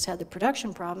aphasics had the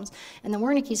production problems, and the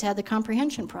Wernicke's had the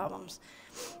comprehension problems,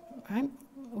 right?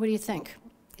 What do you think?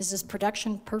 Is this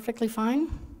production perfectly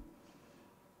fine?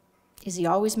 Is he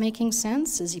always making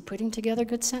sense? Is he putting together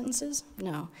good sentences?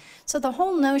 No. So the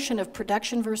whole notion of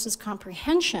production versus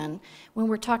comprehension, when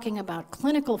we're talking about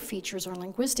clinical features or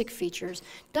linguistic features,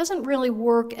 doesn't really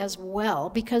work as well,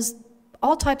 because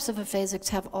all types of aphasics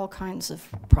have all kinds of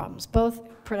problems,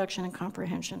 both production and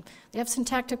comprehension. They have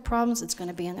syntactic problems, it's going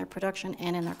to be in their production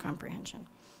and in their comprehension.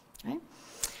 Okay?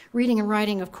 Reading and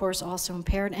writing, of course, also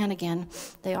impaired, and again,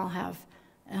 they all have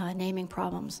naming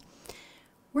problems.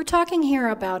 We're talking here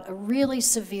about a really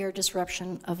severe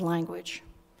disruption of language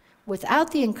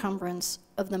without the encumbrance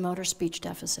of the motor speech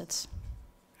deficits.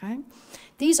 Right?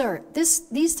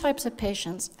 These types of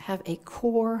patients have a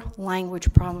core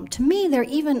language problem. To me, they're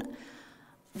even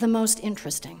the most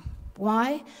interesting.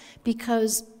 Why?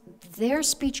 Because their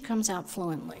speech comes out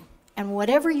fluently, and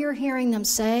whatever you're hearing them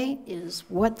say is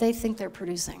what they think they're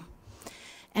producing.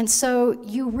 And so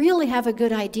you really have a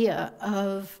good idea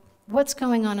of what's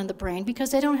going on in the brain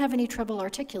because they don't have any trouble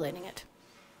articulating it,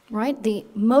 right? The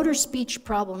motor speech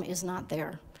problem is not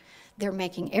there. They're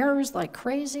making errors like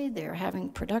crazy. They're having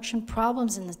production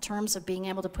problems in the terms of being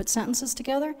able to put sentences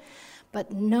together,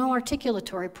 but no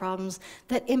articulatory problems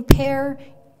that impair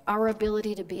our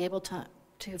ability to be able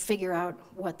to figure out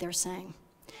what they're saying.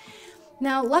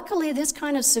 Now, luckily, this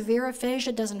kind of severe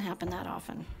aphasia doesn't happen that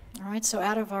often, all right? So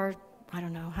out of our, I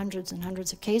don't know, hundreds and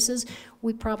hundreds of cases,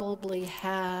 we probably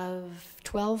have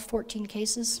 12, 14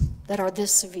 cases that are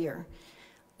this severe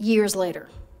years later,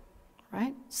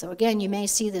 right? So again, you may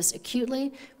see this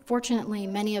acutely. Fortunately,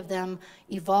 many of them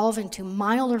evolve into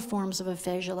milder forms of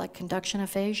aphasia like conduction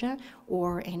aphasia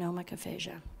or anomic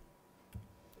aphasia.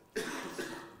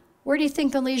 Where do you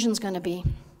think the lesion's going to be?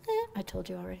 I told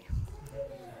you already.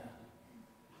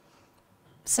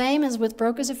 Same as with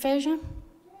Broca's aphasia?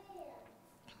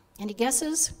 Any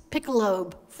guesses? Pick a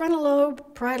lobe. Frontal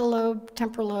lobe, parietal lobe,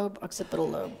 temporal lobe, occipital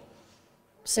lobe.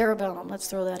 Cerebellum, let's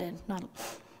throw that in. Not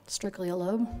strictly a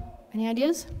lobe. Any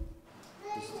ideas?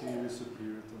 Posterior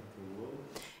superior temporal lobe.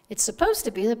 It's supposed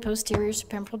to be the posterior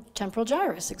temporal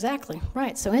gyrus, exactly.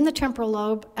 Right, so in the temporal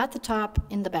lobe, at the top,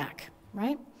 in the back,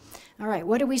 right? All right,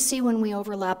 what do we see when we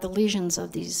overlap the lesions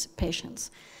of these patients?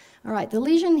 All right, the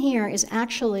lesion here is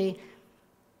actually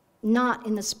not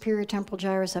in the superior temporal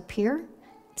gyrus up here.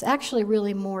 It's actually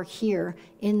really more here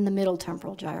in the middle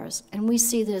temporal gyrus, and we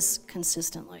see this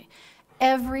consistently.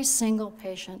 Every single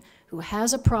patient who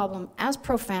has a problem as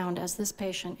profound as this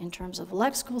patient in terms of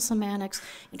lexical semantics,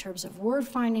 in terms of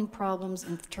word-finding problems,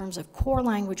 in terms of core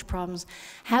language problems,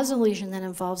 has a lesion that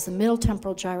involves the middle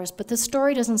temporal gyrus, but the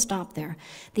story doesn't stop there.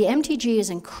 The MTG is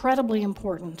incredibly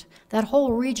important. That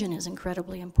whole region is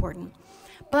incredibly important.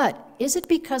 But is it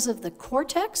because of the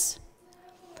cortex,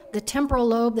 the temporal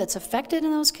lobe that's affected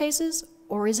in those cases,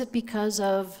 or is it because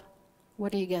of,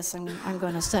 what do you guess I'm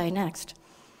going to say next?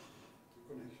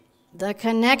 The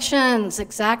connections,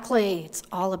 exactly. It's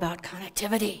all about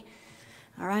connectivity.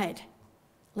 All right,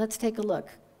 let's take a look.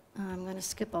 I'm going to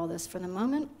skip all this for the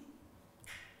moment.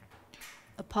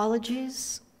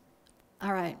 Apologies.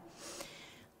 All right.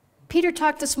 Peter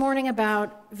talked this morning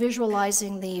about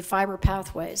visualizing the fiber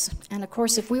pathways. And of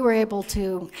course, if we were able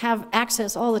to have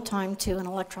access all the time to an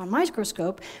electron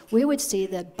microscope, we would see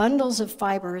that bundles of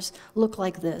fibers look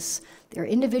like this. They're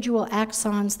individual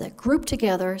axons that group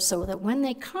together so that when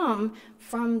they come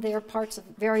from their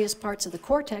various parts of the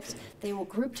cortex, they will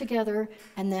group together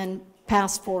and then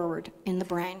pass forward in the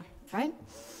brain, right?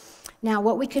 Now,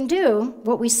 what we can do,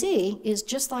 what we see, is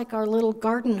just like our little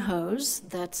garden hose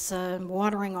that's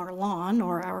watering our lawn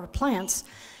or our plants,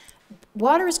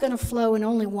 water is going to flow in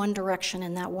only one direction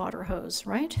in that water hose,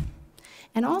 right?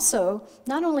 And also,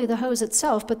 not only the hose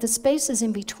itself, but the spaces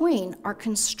in between are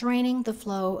constraining the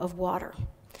flow of water.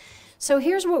 So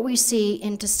here's what we see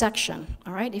in dissection,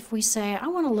 all right? If we say, I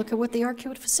want to look at what the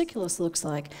arcuate fasciculus looks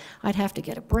like, I'd have to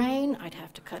get a brain, I'd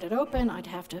have to cut it open, I'd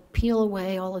have to peel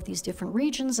away all of these different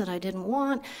regions that I didn't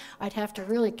want, I'd have to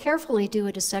really carefully do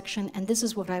a dissection, and this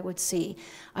is what I would see.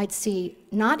 I'd see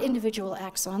not individual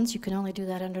axons, you can only do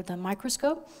that under the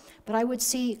microscope, but I would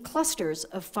see clusters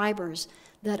of fibers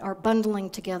that are bundling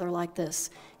together like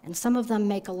this. And some of them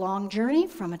make a long journey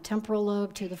from a temporal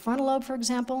lobe to the frontal lobe, for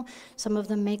example. Some of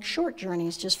them make short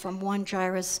journeys just from one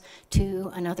gyrus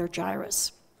to another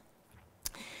gyrus.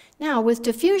 Now, with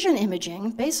diffusion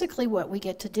imaging, basically what we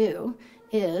get to do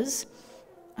is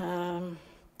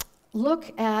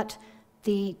look at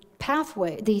the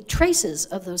pathway, the traces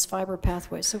of those fiber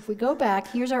pathways. So if we go back,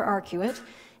 here's our arcuate,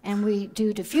 and we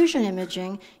do diffusion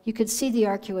imaging, you could see the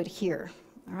arcuate here.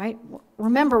 All right.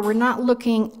 Remember, we're not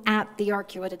looking at the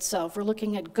arcuate itself. We're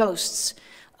looking at ghosts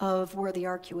of where the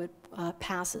arcuate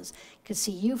passes. You can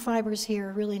see U fibers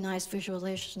here, really nice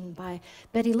visualization by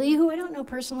Betty Lee, who I don't know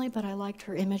personally, but I liked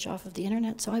her image off of the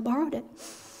internet, so I borrowed it.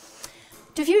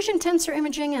 Diffusion tensor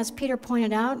imaging, as Peter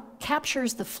pointed out,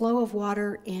 captures the flow of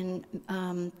water in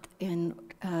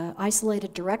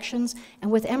isolated directions,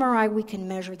 and with MRI we can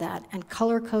measure that and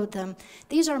color code them.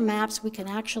 These are maps we can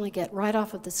actually get right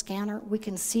off of the scanner. We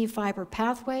can see fiber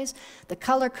pathways. The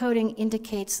color coding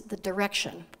indicates the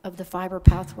direction of the fiber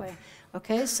pathway.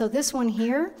 Okay, so this one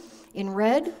here in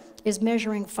red is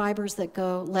measuring fibers that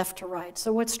go left to right.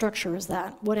 So what structure is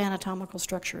that? What anatomical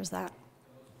structure is that?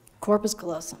 Corpus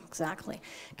callosum, exactly.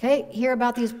 Okay, hear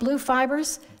about these blue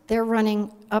fibers? They're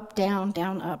running up, down,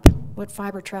 up. What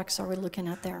fiber tracts are we looking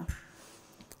at there?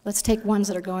 Let's take ones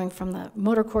that are going from the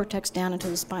motor cortex down into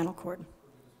the spinal cord.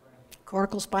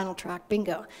 Cortical spinal tract,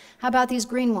 bingo. How about these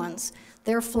green ones?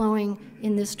 They're flowing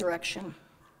in this direction.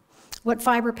 What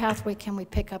fiber pathway can we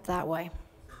pick up that way?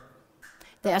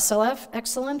 The SLF,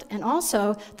 excellent, and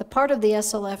also the part of the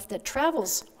SLF that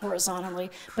travels horizontally,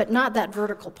 but not that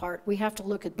vertical part. We have to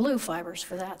look at blue fibers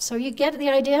for that. So you get the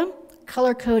idea?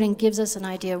 Color coding gives us an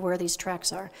idea of where these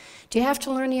tracks are. Do you have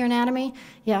to learn your anatomy?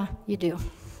 Yeah, you do.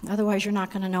 Otherwise, you're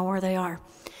not going to know where they are.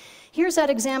 Here's that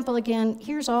example again.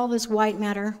 Here's all this white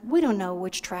matter. We don't know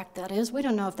which tract that is. We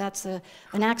don't know if that's an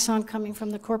axon coming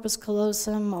from the corpus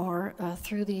callosum or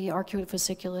through the arcuate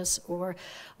fasciculus or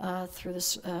through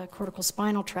this cortical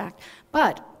spinal tract.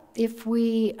 But if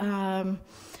we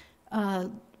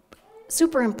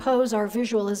superimpose our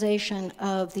visualization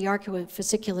of the arcuate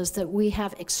fasciculus that we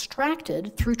have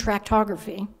extracted through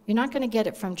tractography, you're not going to get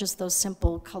it from just those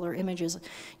simple color images.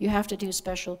 You have to do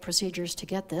special procedures to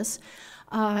get this.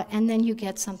 And then you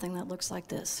get something that looks like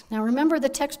this. Now remember, the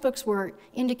textbooks were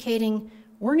indicating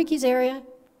Wernicke's area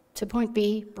to point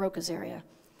B, Broca's area.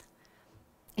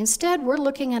 Instead, we're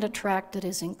looking at a tract that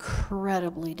is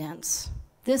incredibly dense.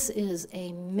 This is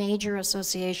a major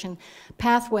association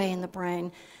pathway in the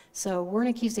brain. So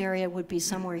Wernicke's area would be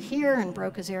somewhere here, and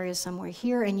Broca's area somewhere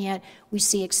here, and yet we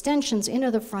see extensions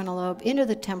into the frontal lobe, into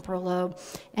the temporal lobe,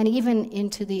 and even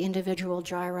into the individual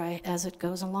gyri as it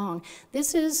goes along.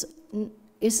 This is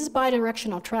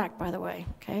bidirectional tract, by the way,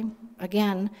 okay?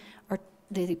 Again,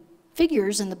 the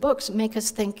figures in the books make us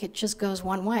think it just goes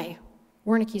one way,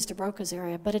 Wernicke's to Broca's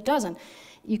area, but it doesn't.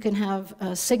 You can have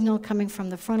a signal coming from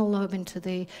the frontal lobe into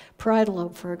the parietal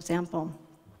lobe, for example.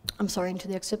 I'm sorry, into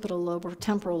the occipital lobe or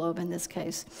temporal lobe in this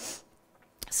case.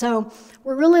 So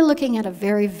we're really looking at a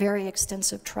very, very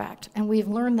extensive tract, and we've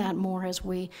learned that more as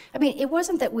I mean, it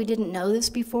wasn't that we didn't know this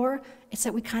before, it's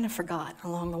that we kind of forgot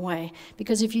along the way,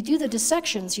 because if you do the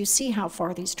dissections, you see how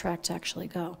far these tracts actually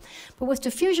go. But with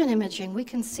diffusion imaging, we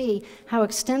can see how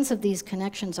extensive these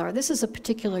connections are. This is a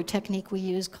particular technique we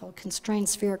use called constrained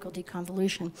spherical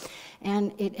deconvolution,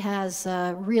 and it has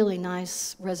really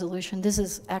nice resolution. This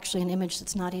is actually an image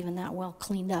that's not even that well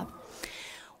cleaned up.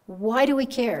 Why do we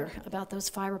care about those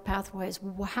fiber pathways?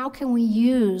 How can we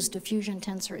use diffusion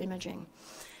tensor imaging?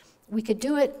 We could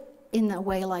do it in a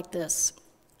way like this.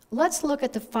 Let's look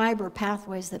at the fiber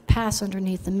pathways that pass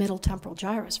underneath the middle temporal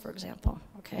gyrus, for example.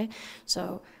 Okay,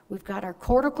 so we've got our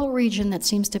cortical region that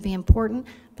seems to be important,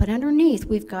 but underneath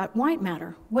we've got white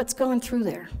matter. What's going through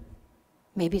there?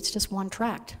 Maybe it's just one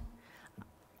tract.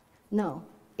 No,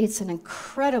 it's an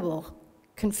incredible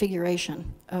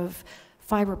configuration of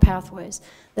fiber pathways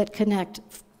that connect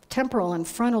temporal and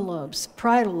frontal lobes,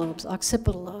 parietal lobes,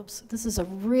 occipital lobes. This is a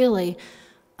really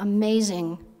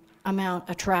amazing amount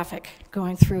of traffic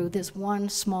going through this one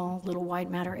small little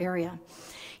white matter area.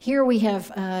 Here we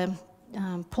have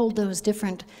pulled those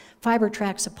different fiber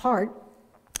tracts apart.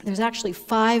 There's actually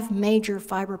 5 major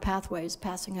fiber pathways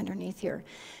passing underneath here.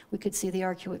 We could see the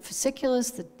arcuate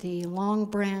fasciculus, the long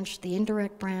branch, the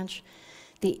indirect branch,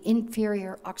 The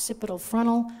inferior occipital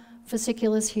frontal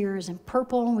fasciculus here is in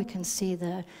purple. We can see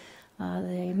the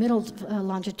middle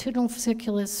longitudinal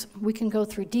fasciculus. We can go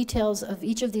through details of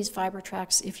each of these fiber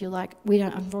tracts if you like. We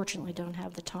unfortunately don't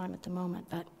have the time at the moment.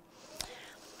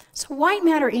 So white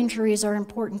matter injuries are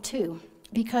important too,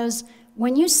 because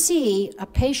when you see a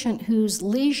patient whose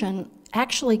lesion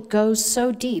actually goes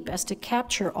so deep as to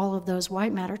capture all of those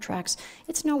white matter tracts,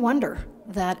 it's no wonder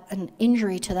that an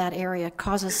injury to that area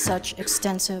causes such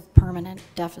extensive permanent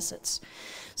deficits.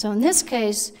 So in this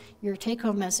case, your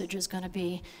take-home message is going to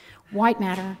be white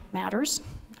matter matters,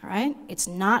 all right? It's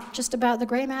not just about the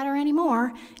gray matter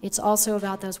anymore. It's also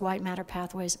about those white matter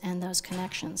pathways and those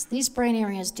connections. These brain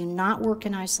areas do not work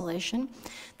in isolation.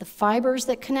 The fibers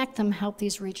that connect them help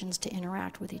these regions to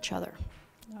interact with each other,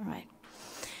 all right?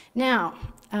 Now,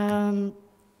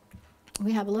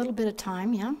 we have a little bit of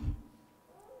time, yeah?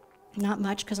 Not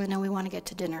much, because I know we want to get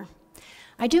to dinner.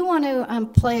 I do want to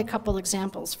play a couple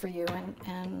examples for you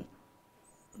and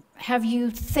have you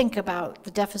think about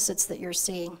the deficits that you're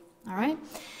seeing, all right?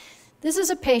 This is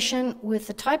a patient with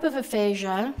the type of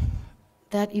aphasia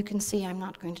that you can see I'm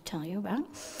not going to tell you about.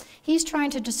 He's trying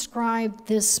to describe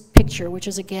this picture, which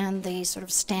is, again, the sort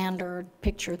of standard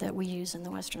picture that we use in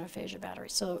the Western Aphasia Battery.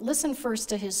 So listen first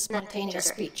to his spontaneous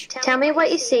speech. Tell me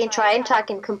what you see and try and talk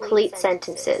in complete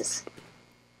sentences.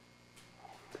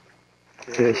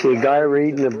 I see a guy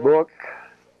reading a book.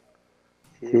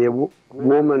 See a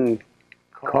woman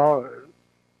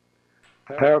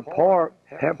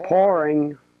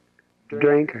pouring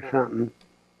drink or something.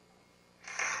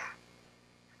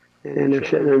 And they're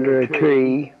sitting under a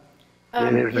tree.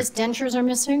 His dentures are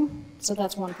missing, so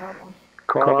that's one problem.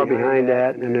 Car behind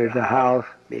that, and there's a house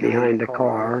behind the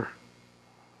car.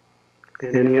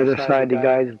 And the other side, the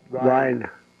guy's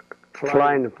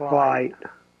flying the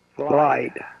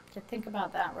flight. So think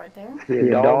about that right there. See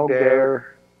a dog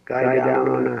there, guy down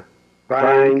on a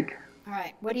bank. All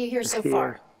right, what do you hear so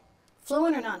far?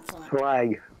 Fluent or non-fluent?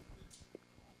 Flag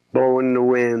blowing in the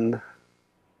wind.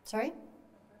 Sorry?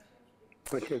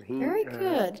 Heat, very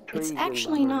good. It's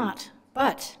actually not,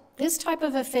 but this type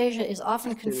of aphasia is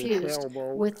often confused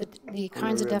with the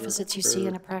kinds of deficits you see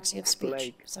in apraxia of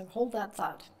speech. So hold that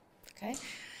thought, okay?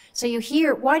 So you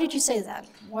hear, why did you say that?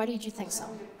 Why did you think so?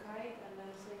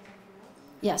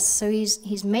 Yes, so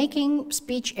he's making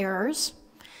speech errors,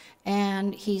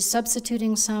 and he's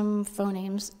substituting some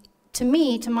phonemes. To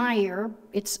me, to my ear,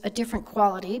 it's a different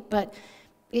quality, but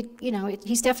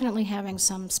he's definitely having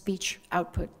some speech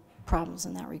output problems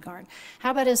in that regard.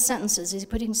 How about his sentences? Is he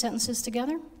putting sentences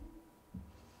together?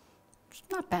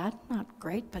 Not bad, not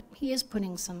great, but he is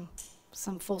putting some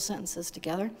full sentences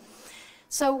together.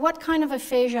 So what kind of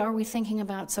aphasia are we thinking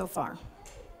about so far?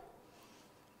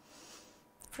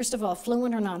 First of all,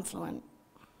 fluent or non-fluent?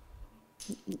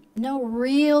 No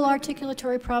real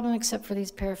articulatory problem except for these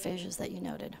paraphasias that you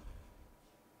noted.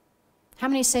 How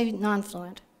many say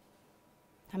non-fluent?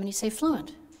 How many say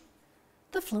fluent?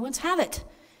 The fluents have it.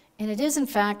 And it is, in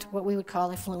fact, what we would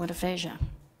call a fluent aphasia.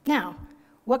 Now,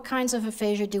 what kinds of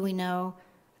aphasia do we know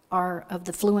are of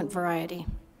the fluent variety?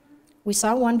 We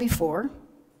saw one before,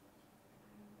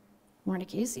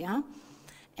 Wernicke's, yeah.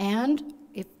 And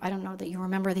I don't know that you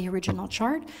remember the original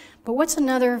chart, but what's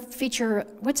another feature,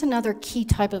 what's another key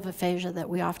type of aphasia that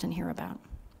we often hear about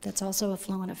that's also a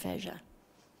fluent aphasia?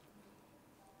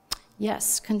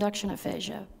 Yes, conduction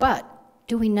aphasia. But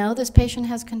do we know this patient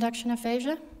has conduction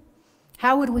aphasia?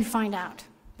 How would we find out?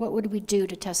 What would we do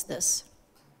to test this?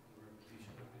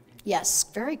 Yes,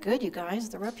 very good, you guys,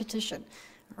 the repetition.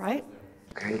 All right?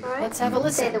 Okay. Let's have a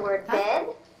listen. Say the word bed.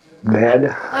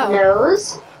 Bed. Oh.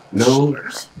 Nose.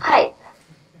 Nose. Pipe.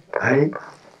 Pipe.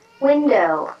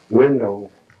 Window. Window.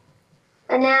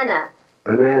 Banana.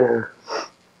 Banana.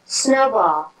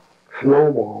 Snowball.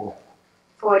 Snowball.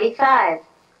 45.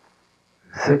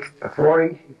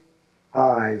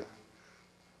 45.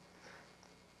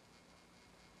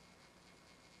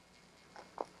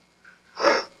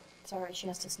 Sorry, she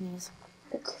has to sneeze.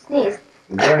 Sneeze.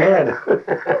 Go ahead.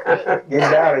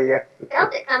 Get out of here.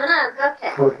 Felt it coming up.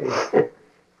 Okay. Okay.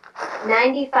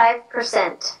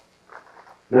 95%.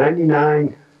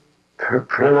 99 per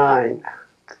 9.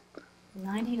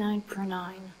 99 per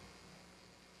 9.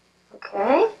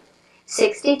 Okay.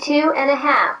 62 and a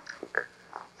half.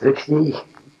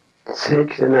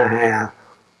 66 and a half.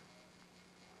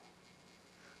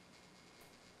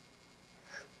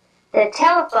 The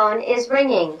telephone is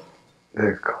ringing.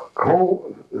 The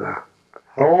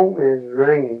phone is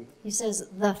ringing. He says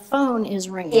the phone is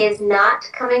ringing. He is not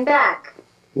coming back.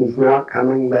 He's not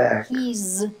coming back.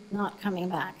 He's not coming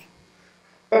back.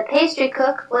 The pastry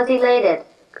cook was elated.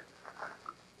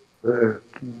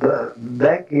 The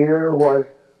back ear was,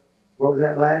 what was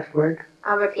that last word?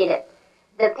 I'll repeat it.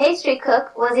 The pastry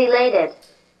cook was elated.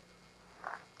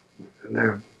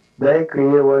 The back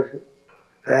ear was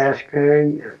fast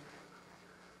carrying.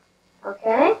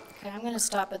 Okay? Okay, I'm going to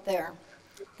stop it there.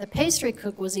 The pastry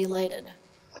cook was elated.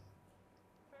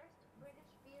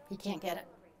 He can't get it.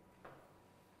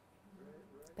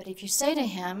 But if you say to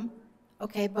him,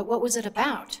 okay, but what was it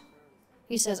about?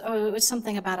 He says, oh, it was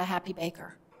something about a happy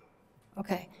baker.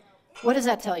 Okay, what does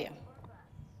that tell you?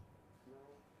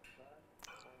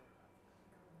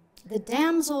 The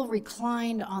damsel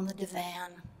reclined on the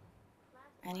divan,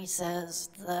 and he says,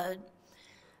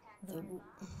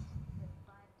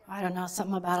 I don't know,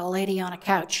 something about a lady on a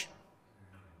couch.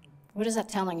 What is that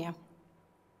telling you?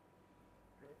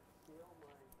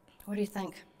 What do you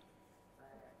think?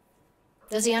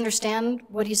 Does he understand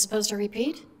what he's supposed to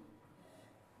repeat?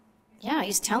 Yeah,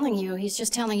 he's telling you, he's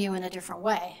just telling you in a different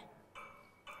way,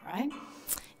 right?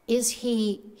 Is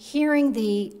he hearing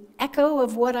the echo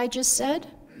of what I just said,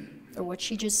 or what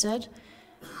she just said?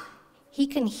 He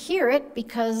can hear it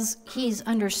because he's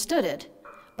understood it,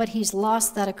 but he's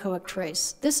lost that echoic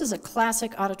trace. This is a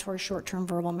classic auditory short-term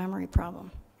verbal memory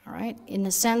problem, all right? In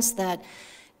the sense that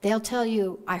they'll tell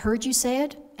you, I heard you say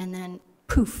it, and then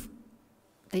poof,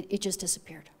 it just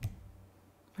disappeared,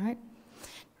 all right?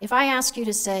 If I ask you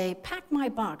to say, pack my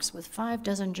box with 5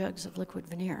 dozen jugs of liquid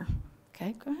veneer,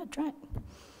 okay, go ahead, try it.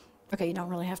 Okay, you don't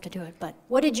really have to do it, but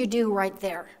what did you do right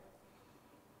there?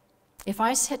 If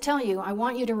I tell you, I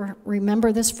want you to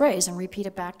remember this phrase and repeat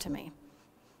it back to me.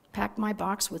 Pack my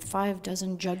box with 5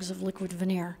 dozen jugs of liquid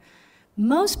veneer.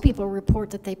 Most people report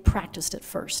that they practiced it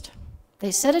first.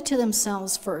 They said it to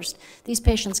themselves first. These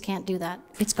patients can't do that.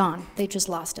 It's gone. They just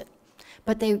lost it.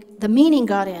 But the meaning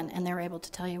got in, and they're able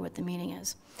to tell you what the meaning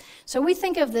is. So we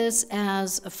think of this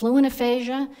as a fluent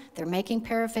aphasia. They're making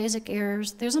paraphasic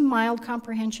errors. There's a mild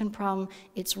comprehension problem.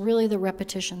 It's really the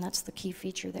repetition that's the key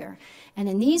feature there. And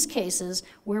in these cases,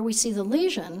 where we see the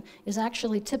lesion is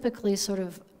actually typically sort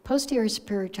of posterior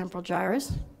superior temporal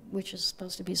gyrus, which is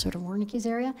supposed to be sort of Wernicke's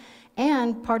area,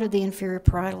 and part of the inferior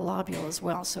parietal lobule as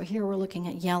well. So here we're looking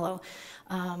at yellow.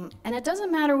 And it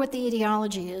doesn't matter what the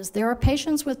etiology is. There are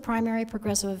patients with primary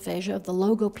progressive aphasia of the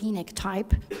logopenic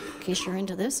type, in case you're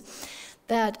into this,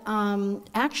 that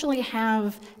actually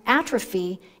have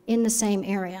atrophy in the same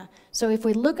area. So if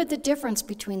we look at the difference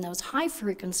between those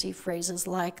high-frequency phrases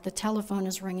like the telephone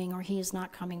is ringing or he is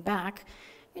not coming back,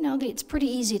 you know, it's pretty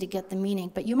easy to get the meaning,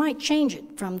 but you might change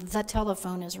it from the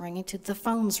telephone is ringing to the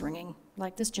phone's ringing,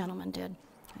 like this gentleman did.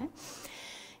 Okay?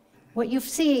 What you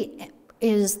see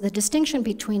is the distinction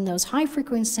between those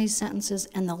high-frequency sentences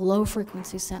and the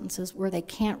low-frequency sentences where they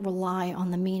can't rely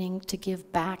on the meaning to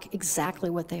give back exactly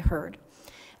what they heard.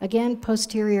 Again,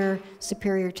 posterior,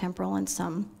 superior temporal, and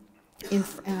some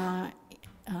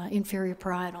inferior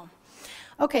parietal.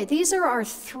 Okay, these are our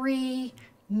 3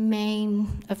 main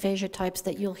aphasia types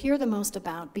that you'll hear the most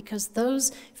about because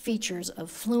those features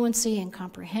of fluency and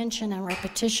comprehension and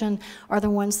repetition are the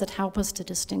ones that help us to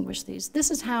distinguish these. This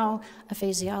is how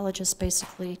aphasiologists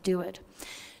basically do it.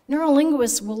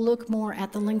 Neurolinguists will look more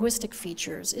at the linguistic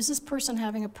features. Is this person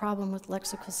having a problem with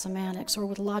lexical semantics or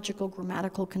with logical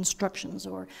grammatical constructions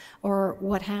or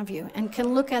what have you, and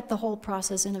can look at the whole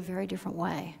process in a very different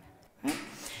way. Right?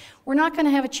 We're not going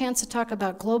to have a chance to talk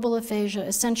about global aphasia.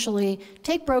 Essentially,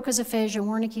 take Broca's aphasia,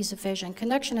 Wernicke's aphasia, and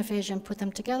conduction aphasia and put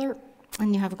them together,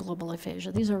 and you have a global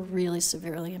aphasia. These are really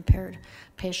severely impaired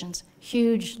patients,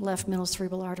 huge left middle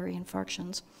cerebral artery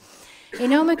infarctions.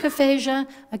 Anomic aphasia,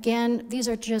 again, these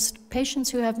are just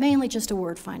patients who have mainly just a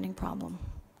word-finding problem.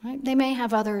 Right? They may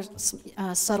have other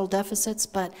subtle deficits,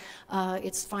 but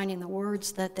it's finding the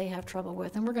words that they have trouble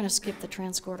with. And we're going to skip the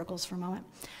transcorticals for a moment.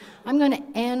 I'm going to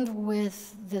end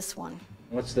with this one.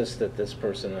 What's this that this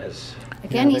person is?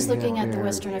 Again, he's looking at the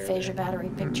Western aphasia battery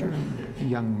picture.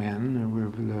 Young men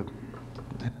with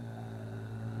the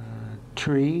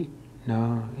tree,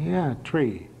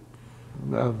 tree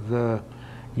of the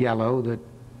yellow that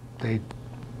they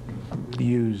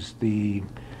use the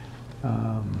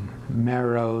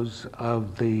marrows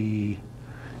of the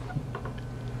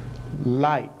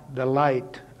light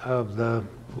of the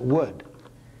wood.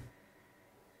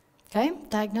 Okay,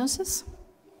 diagnosis?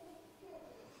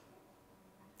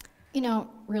 You know,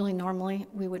 really normally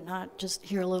we would not just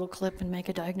hear a little clip and make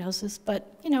a diagnosis,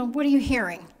 but, you know, what are you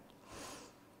hearing?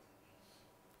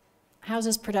 How's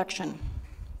his production?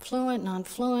 Fluent,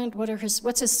 non-fluent?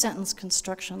 What's his sentence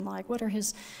construction like? What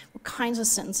kinds of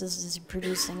sentences is he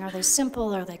producing? Are they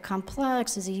simple? Are they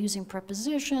complex? Is he using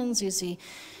prepositions? Is he,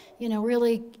 you know,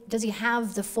 really, does he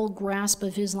have the full grasp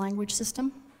of his language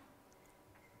system?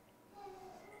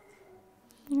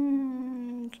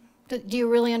 Do you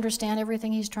really understand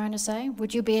everything he's trying to say?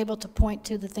 Would you be able to point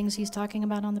to the things he's talking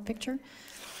about on the picture?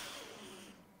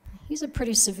 He's a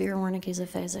pretty severe Wernicke's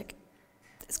aphasic.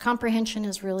 His comprehension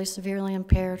is really severely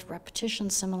impaired, repetition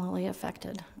similarly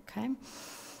affected, okay?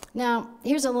 Now,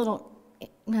 here's a little,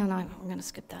 no, I'm gonna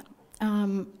skip that.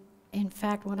 In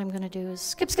fact, what I'm gonna do is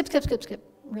skip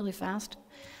really fast.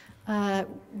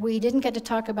 We didn't get to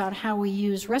talk about how we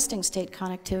use resting state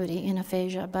connectivity in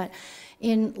aphasia, but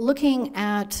in looking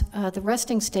at the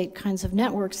resting state kinds of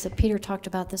networks that Peter talked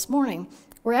about this morning,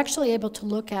 we're actually able to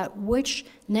look at which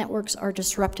networks are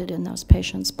disrupted in those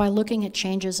patients by looking at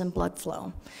changes in blood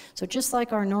flow. So just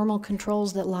like our normal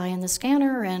controls that lie in the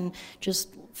scanner and just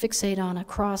fixate on a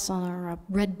cross on a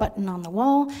red button on the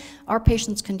wall, our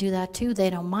patients can do that too. They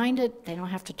don't mind it, they don't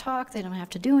have to talk, they don't have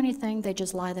to do anything, they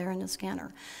just lie there in the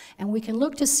scanner. And we can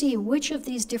look to see which of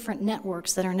these different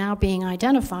networks that are now being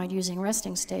identified using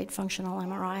resting state functional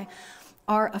MRI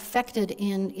are affected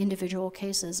in individual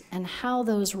cases and how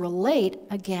those relate,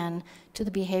 again, to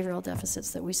the behavioral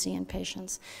deficits that we see in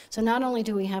patients. So not only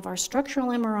do we have our structural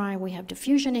MRI, we have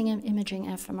diffusion imaging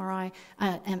fMRI,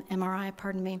 MRI,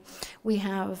 pardon me. We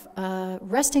have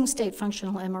resting state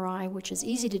functional MRI, which is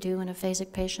easy to do in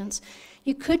aphasic patients.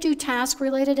 You could do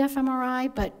task-related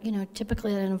fMRI, but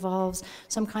typically it involves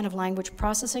some kind of language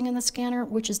processing in the scanner,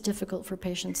 which is difficult for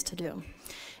patients to do.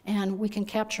 And we can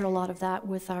capture a lot of that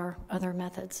with our other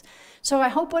methods. So I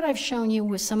hope what I've shown you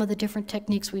with some of the different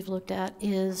techniques we've looked at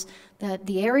is that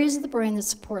the areas of the brain that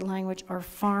support language are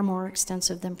far more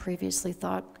extensive than previously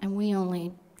thought, and we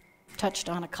only touched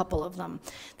on a couple of them.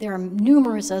 There are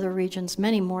numerous other regions,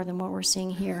 many more than what we're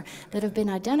seeing here, that have been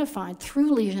identified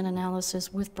through lesion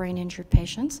analysis with brain-injured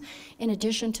patients, in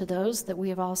addition to those that we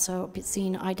have also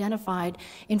seen identified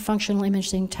in functional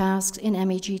imaging tasks, in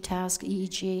MEG tasks,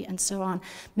 EEG, and so on.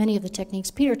 Many of the techniques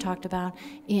Peter talked about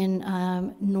in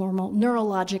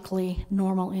neurologically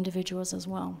normal individuals as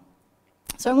well.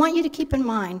 So I want you to keep in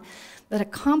mind that a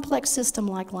complex system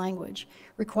like language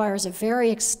requires a very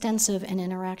extensive and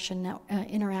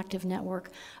interactive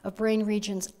network of brain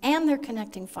regions and their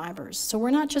connecting fibers. So we're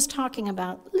not just talking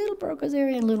about little Broca's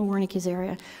area and little Wernicke's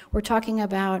area. We're talking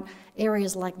about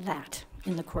areas like that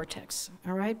in the cortex,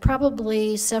 all right?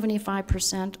 Probably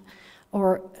 75%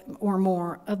 or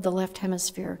more of the left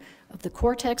hemisphere of the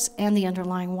cortex and the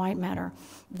underlying white matter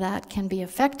that can be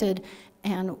affected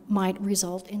and might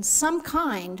result in some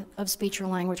kind of speech or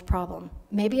language problem.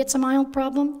 Maybe it's a mild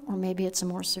problem, or maybe it's a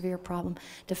more severe problem,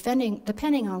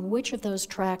 depending on which of those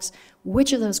tracks,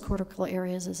 which of those cortical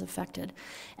areas is affected.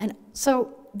 And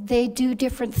so they do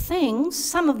different things.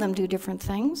 Some of them do different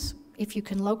things if you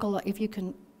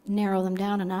can narrow them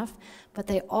down enough, but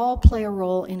they all play a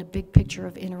role in a big picture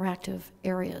of interactive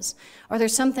areas. Are there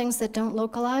some things that don't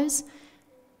localize?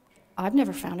 I've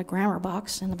never found a grammar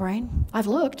box in the brain. I've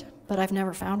looked, but I've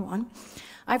never found one.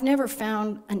 I've never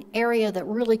found an area that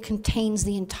really contains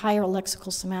the entire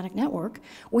lexical somatic network.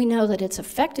 We know that it's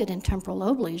affected in temporal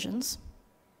lobe lesions,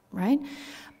 right?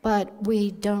 But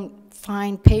we don't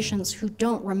find patients who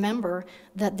don't remember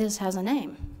that this has a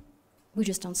name. We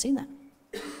just don't see that.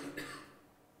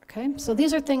 Okay, so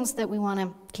these are things that we want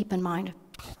to keep in mind.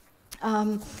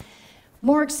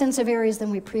 More extensive areas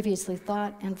than we previously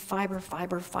thought, and fiber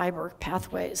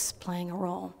pathways playing a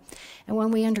role. And when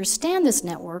we understand this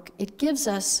network, it gives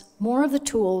us more of the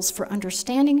tools for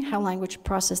understanding how language is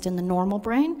processed in the normal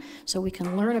brain, so we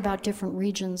can learn about different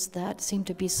regions that seem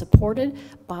to be supported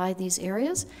by these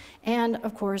areas. And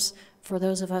of course, for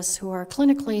those of us who are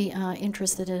clinically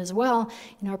interested in as well,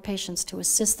 in our patients to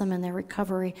assist them in their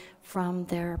recovery from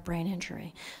their brain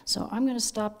injury. So I'm going to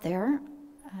stop there.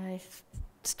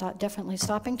 Definitely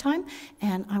stopping time,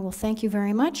 and I will thank you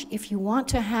very much. If you want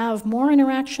to have more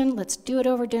interaction, let's do it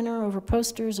over dinner, over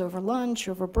posters, over lunch,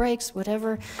 over breaks,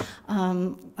 whatever.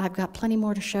 I've got plenty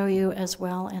more to show you as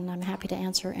well, and I'm happy to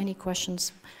answer any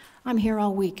questions. I'm here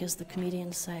all week, as the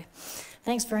comedians say.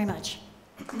 Thanks very much.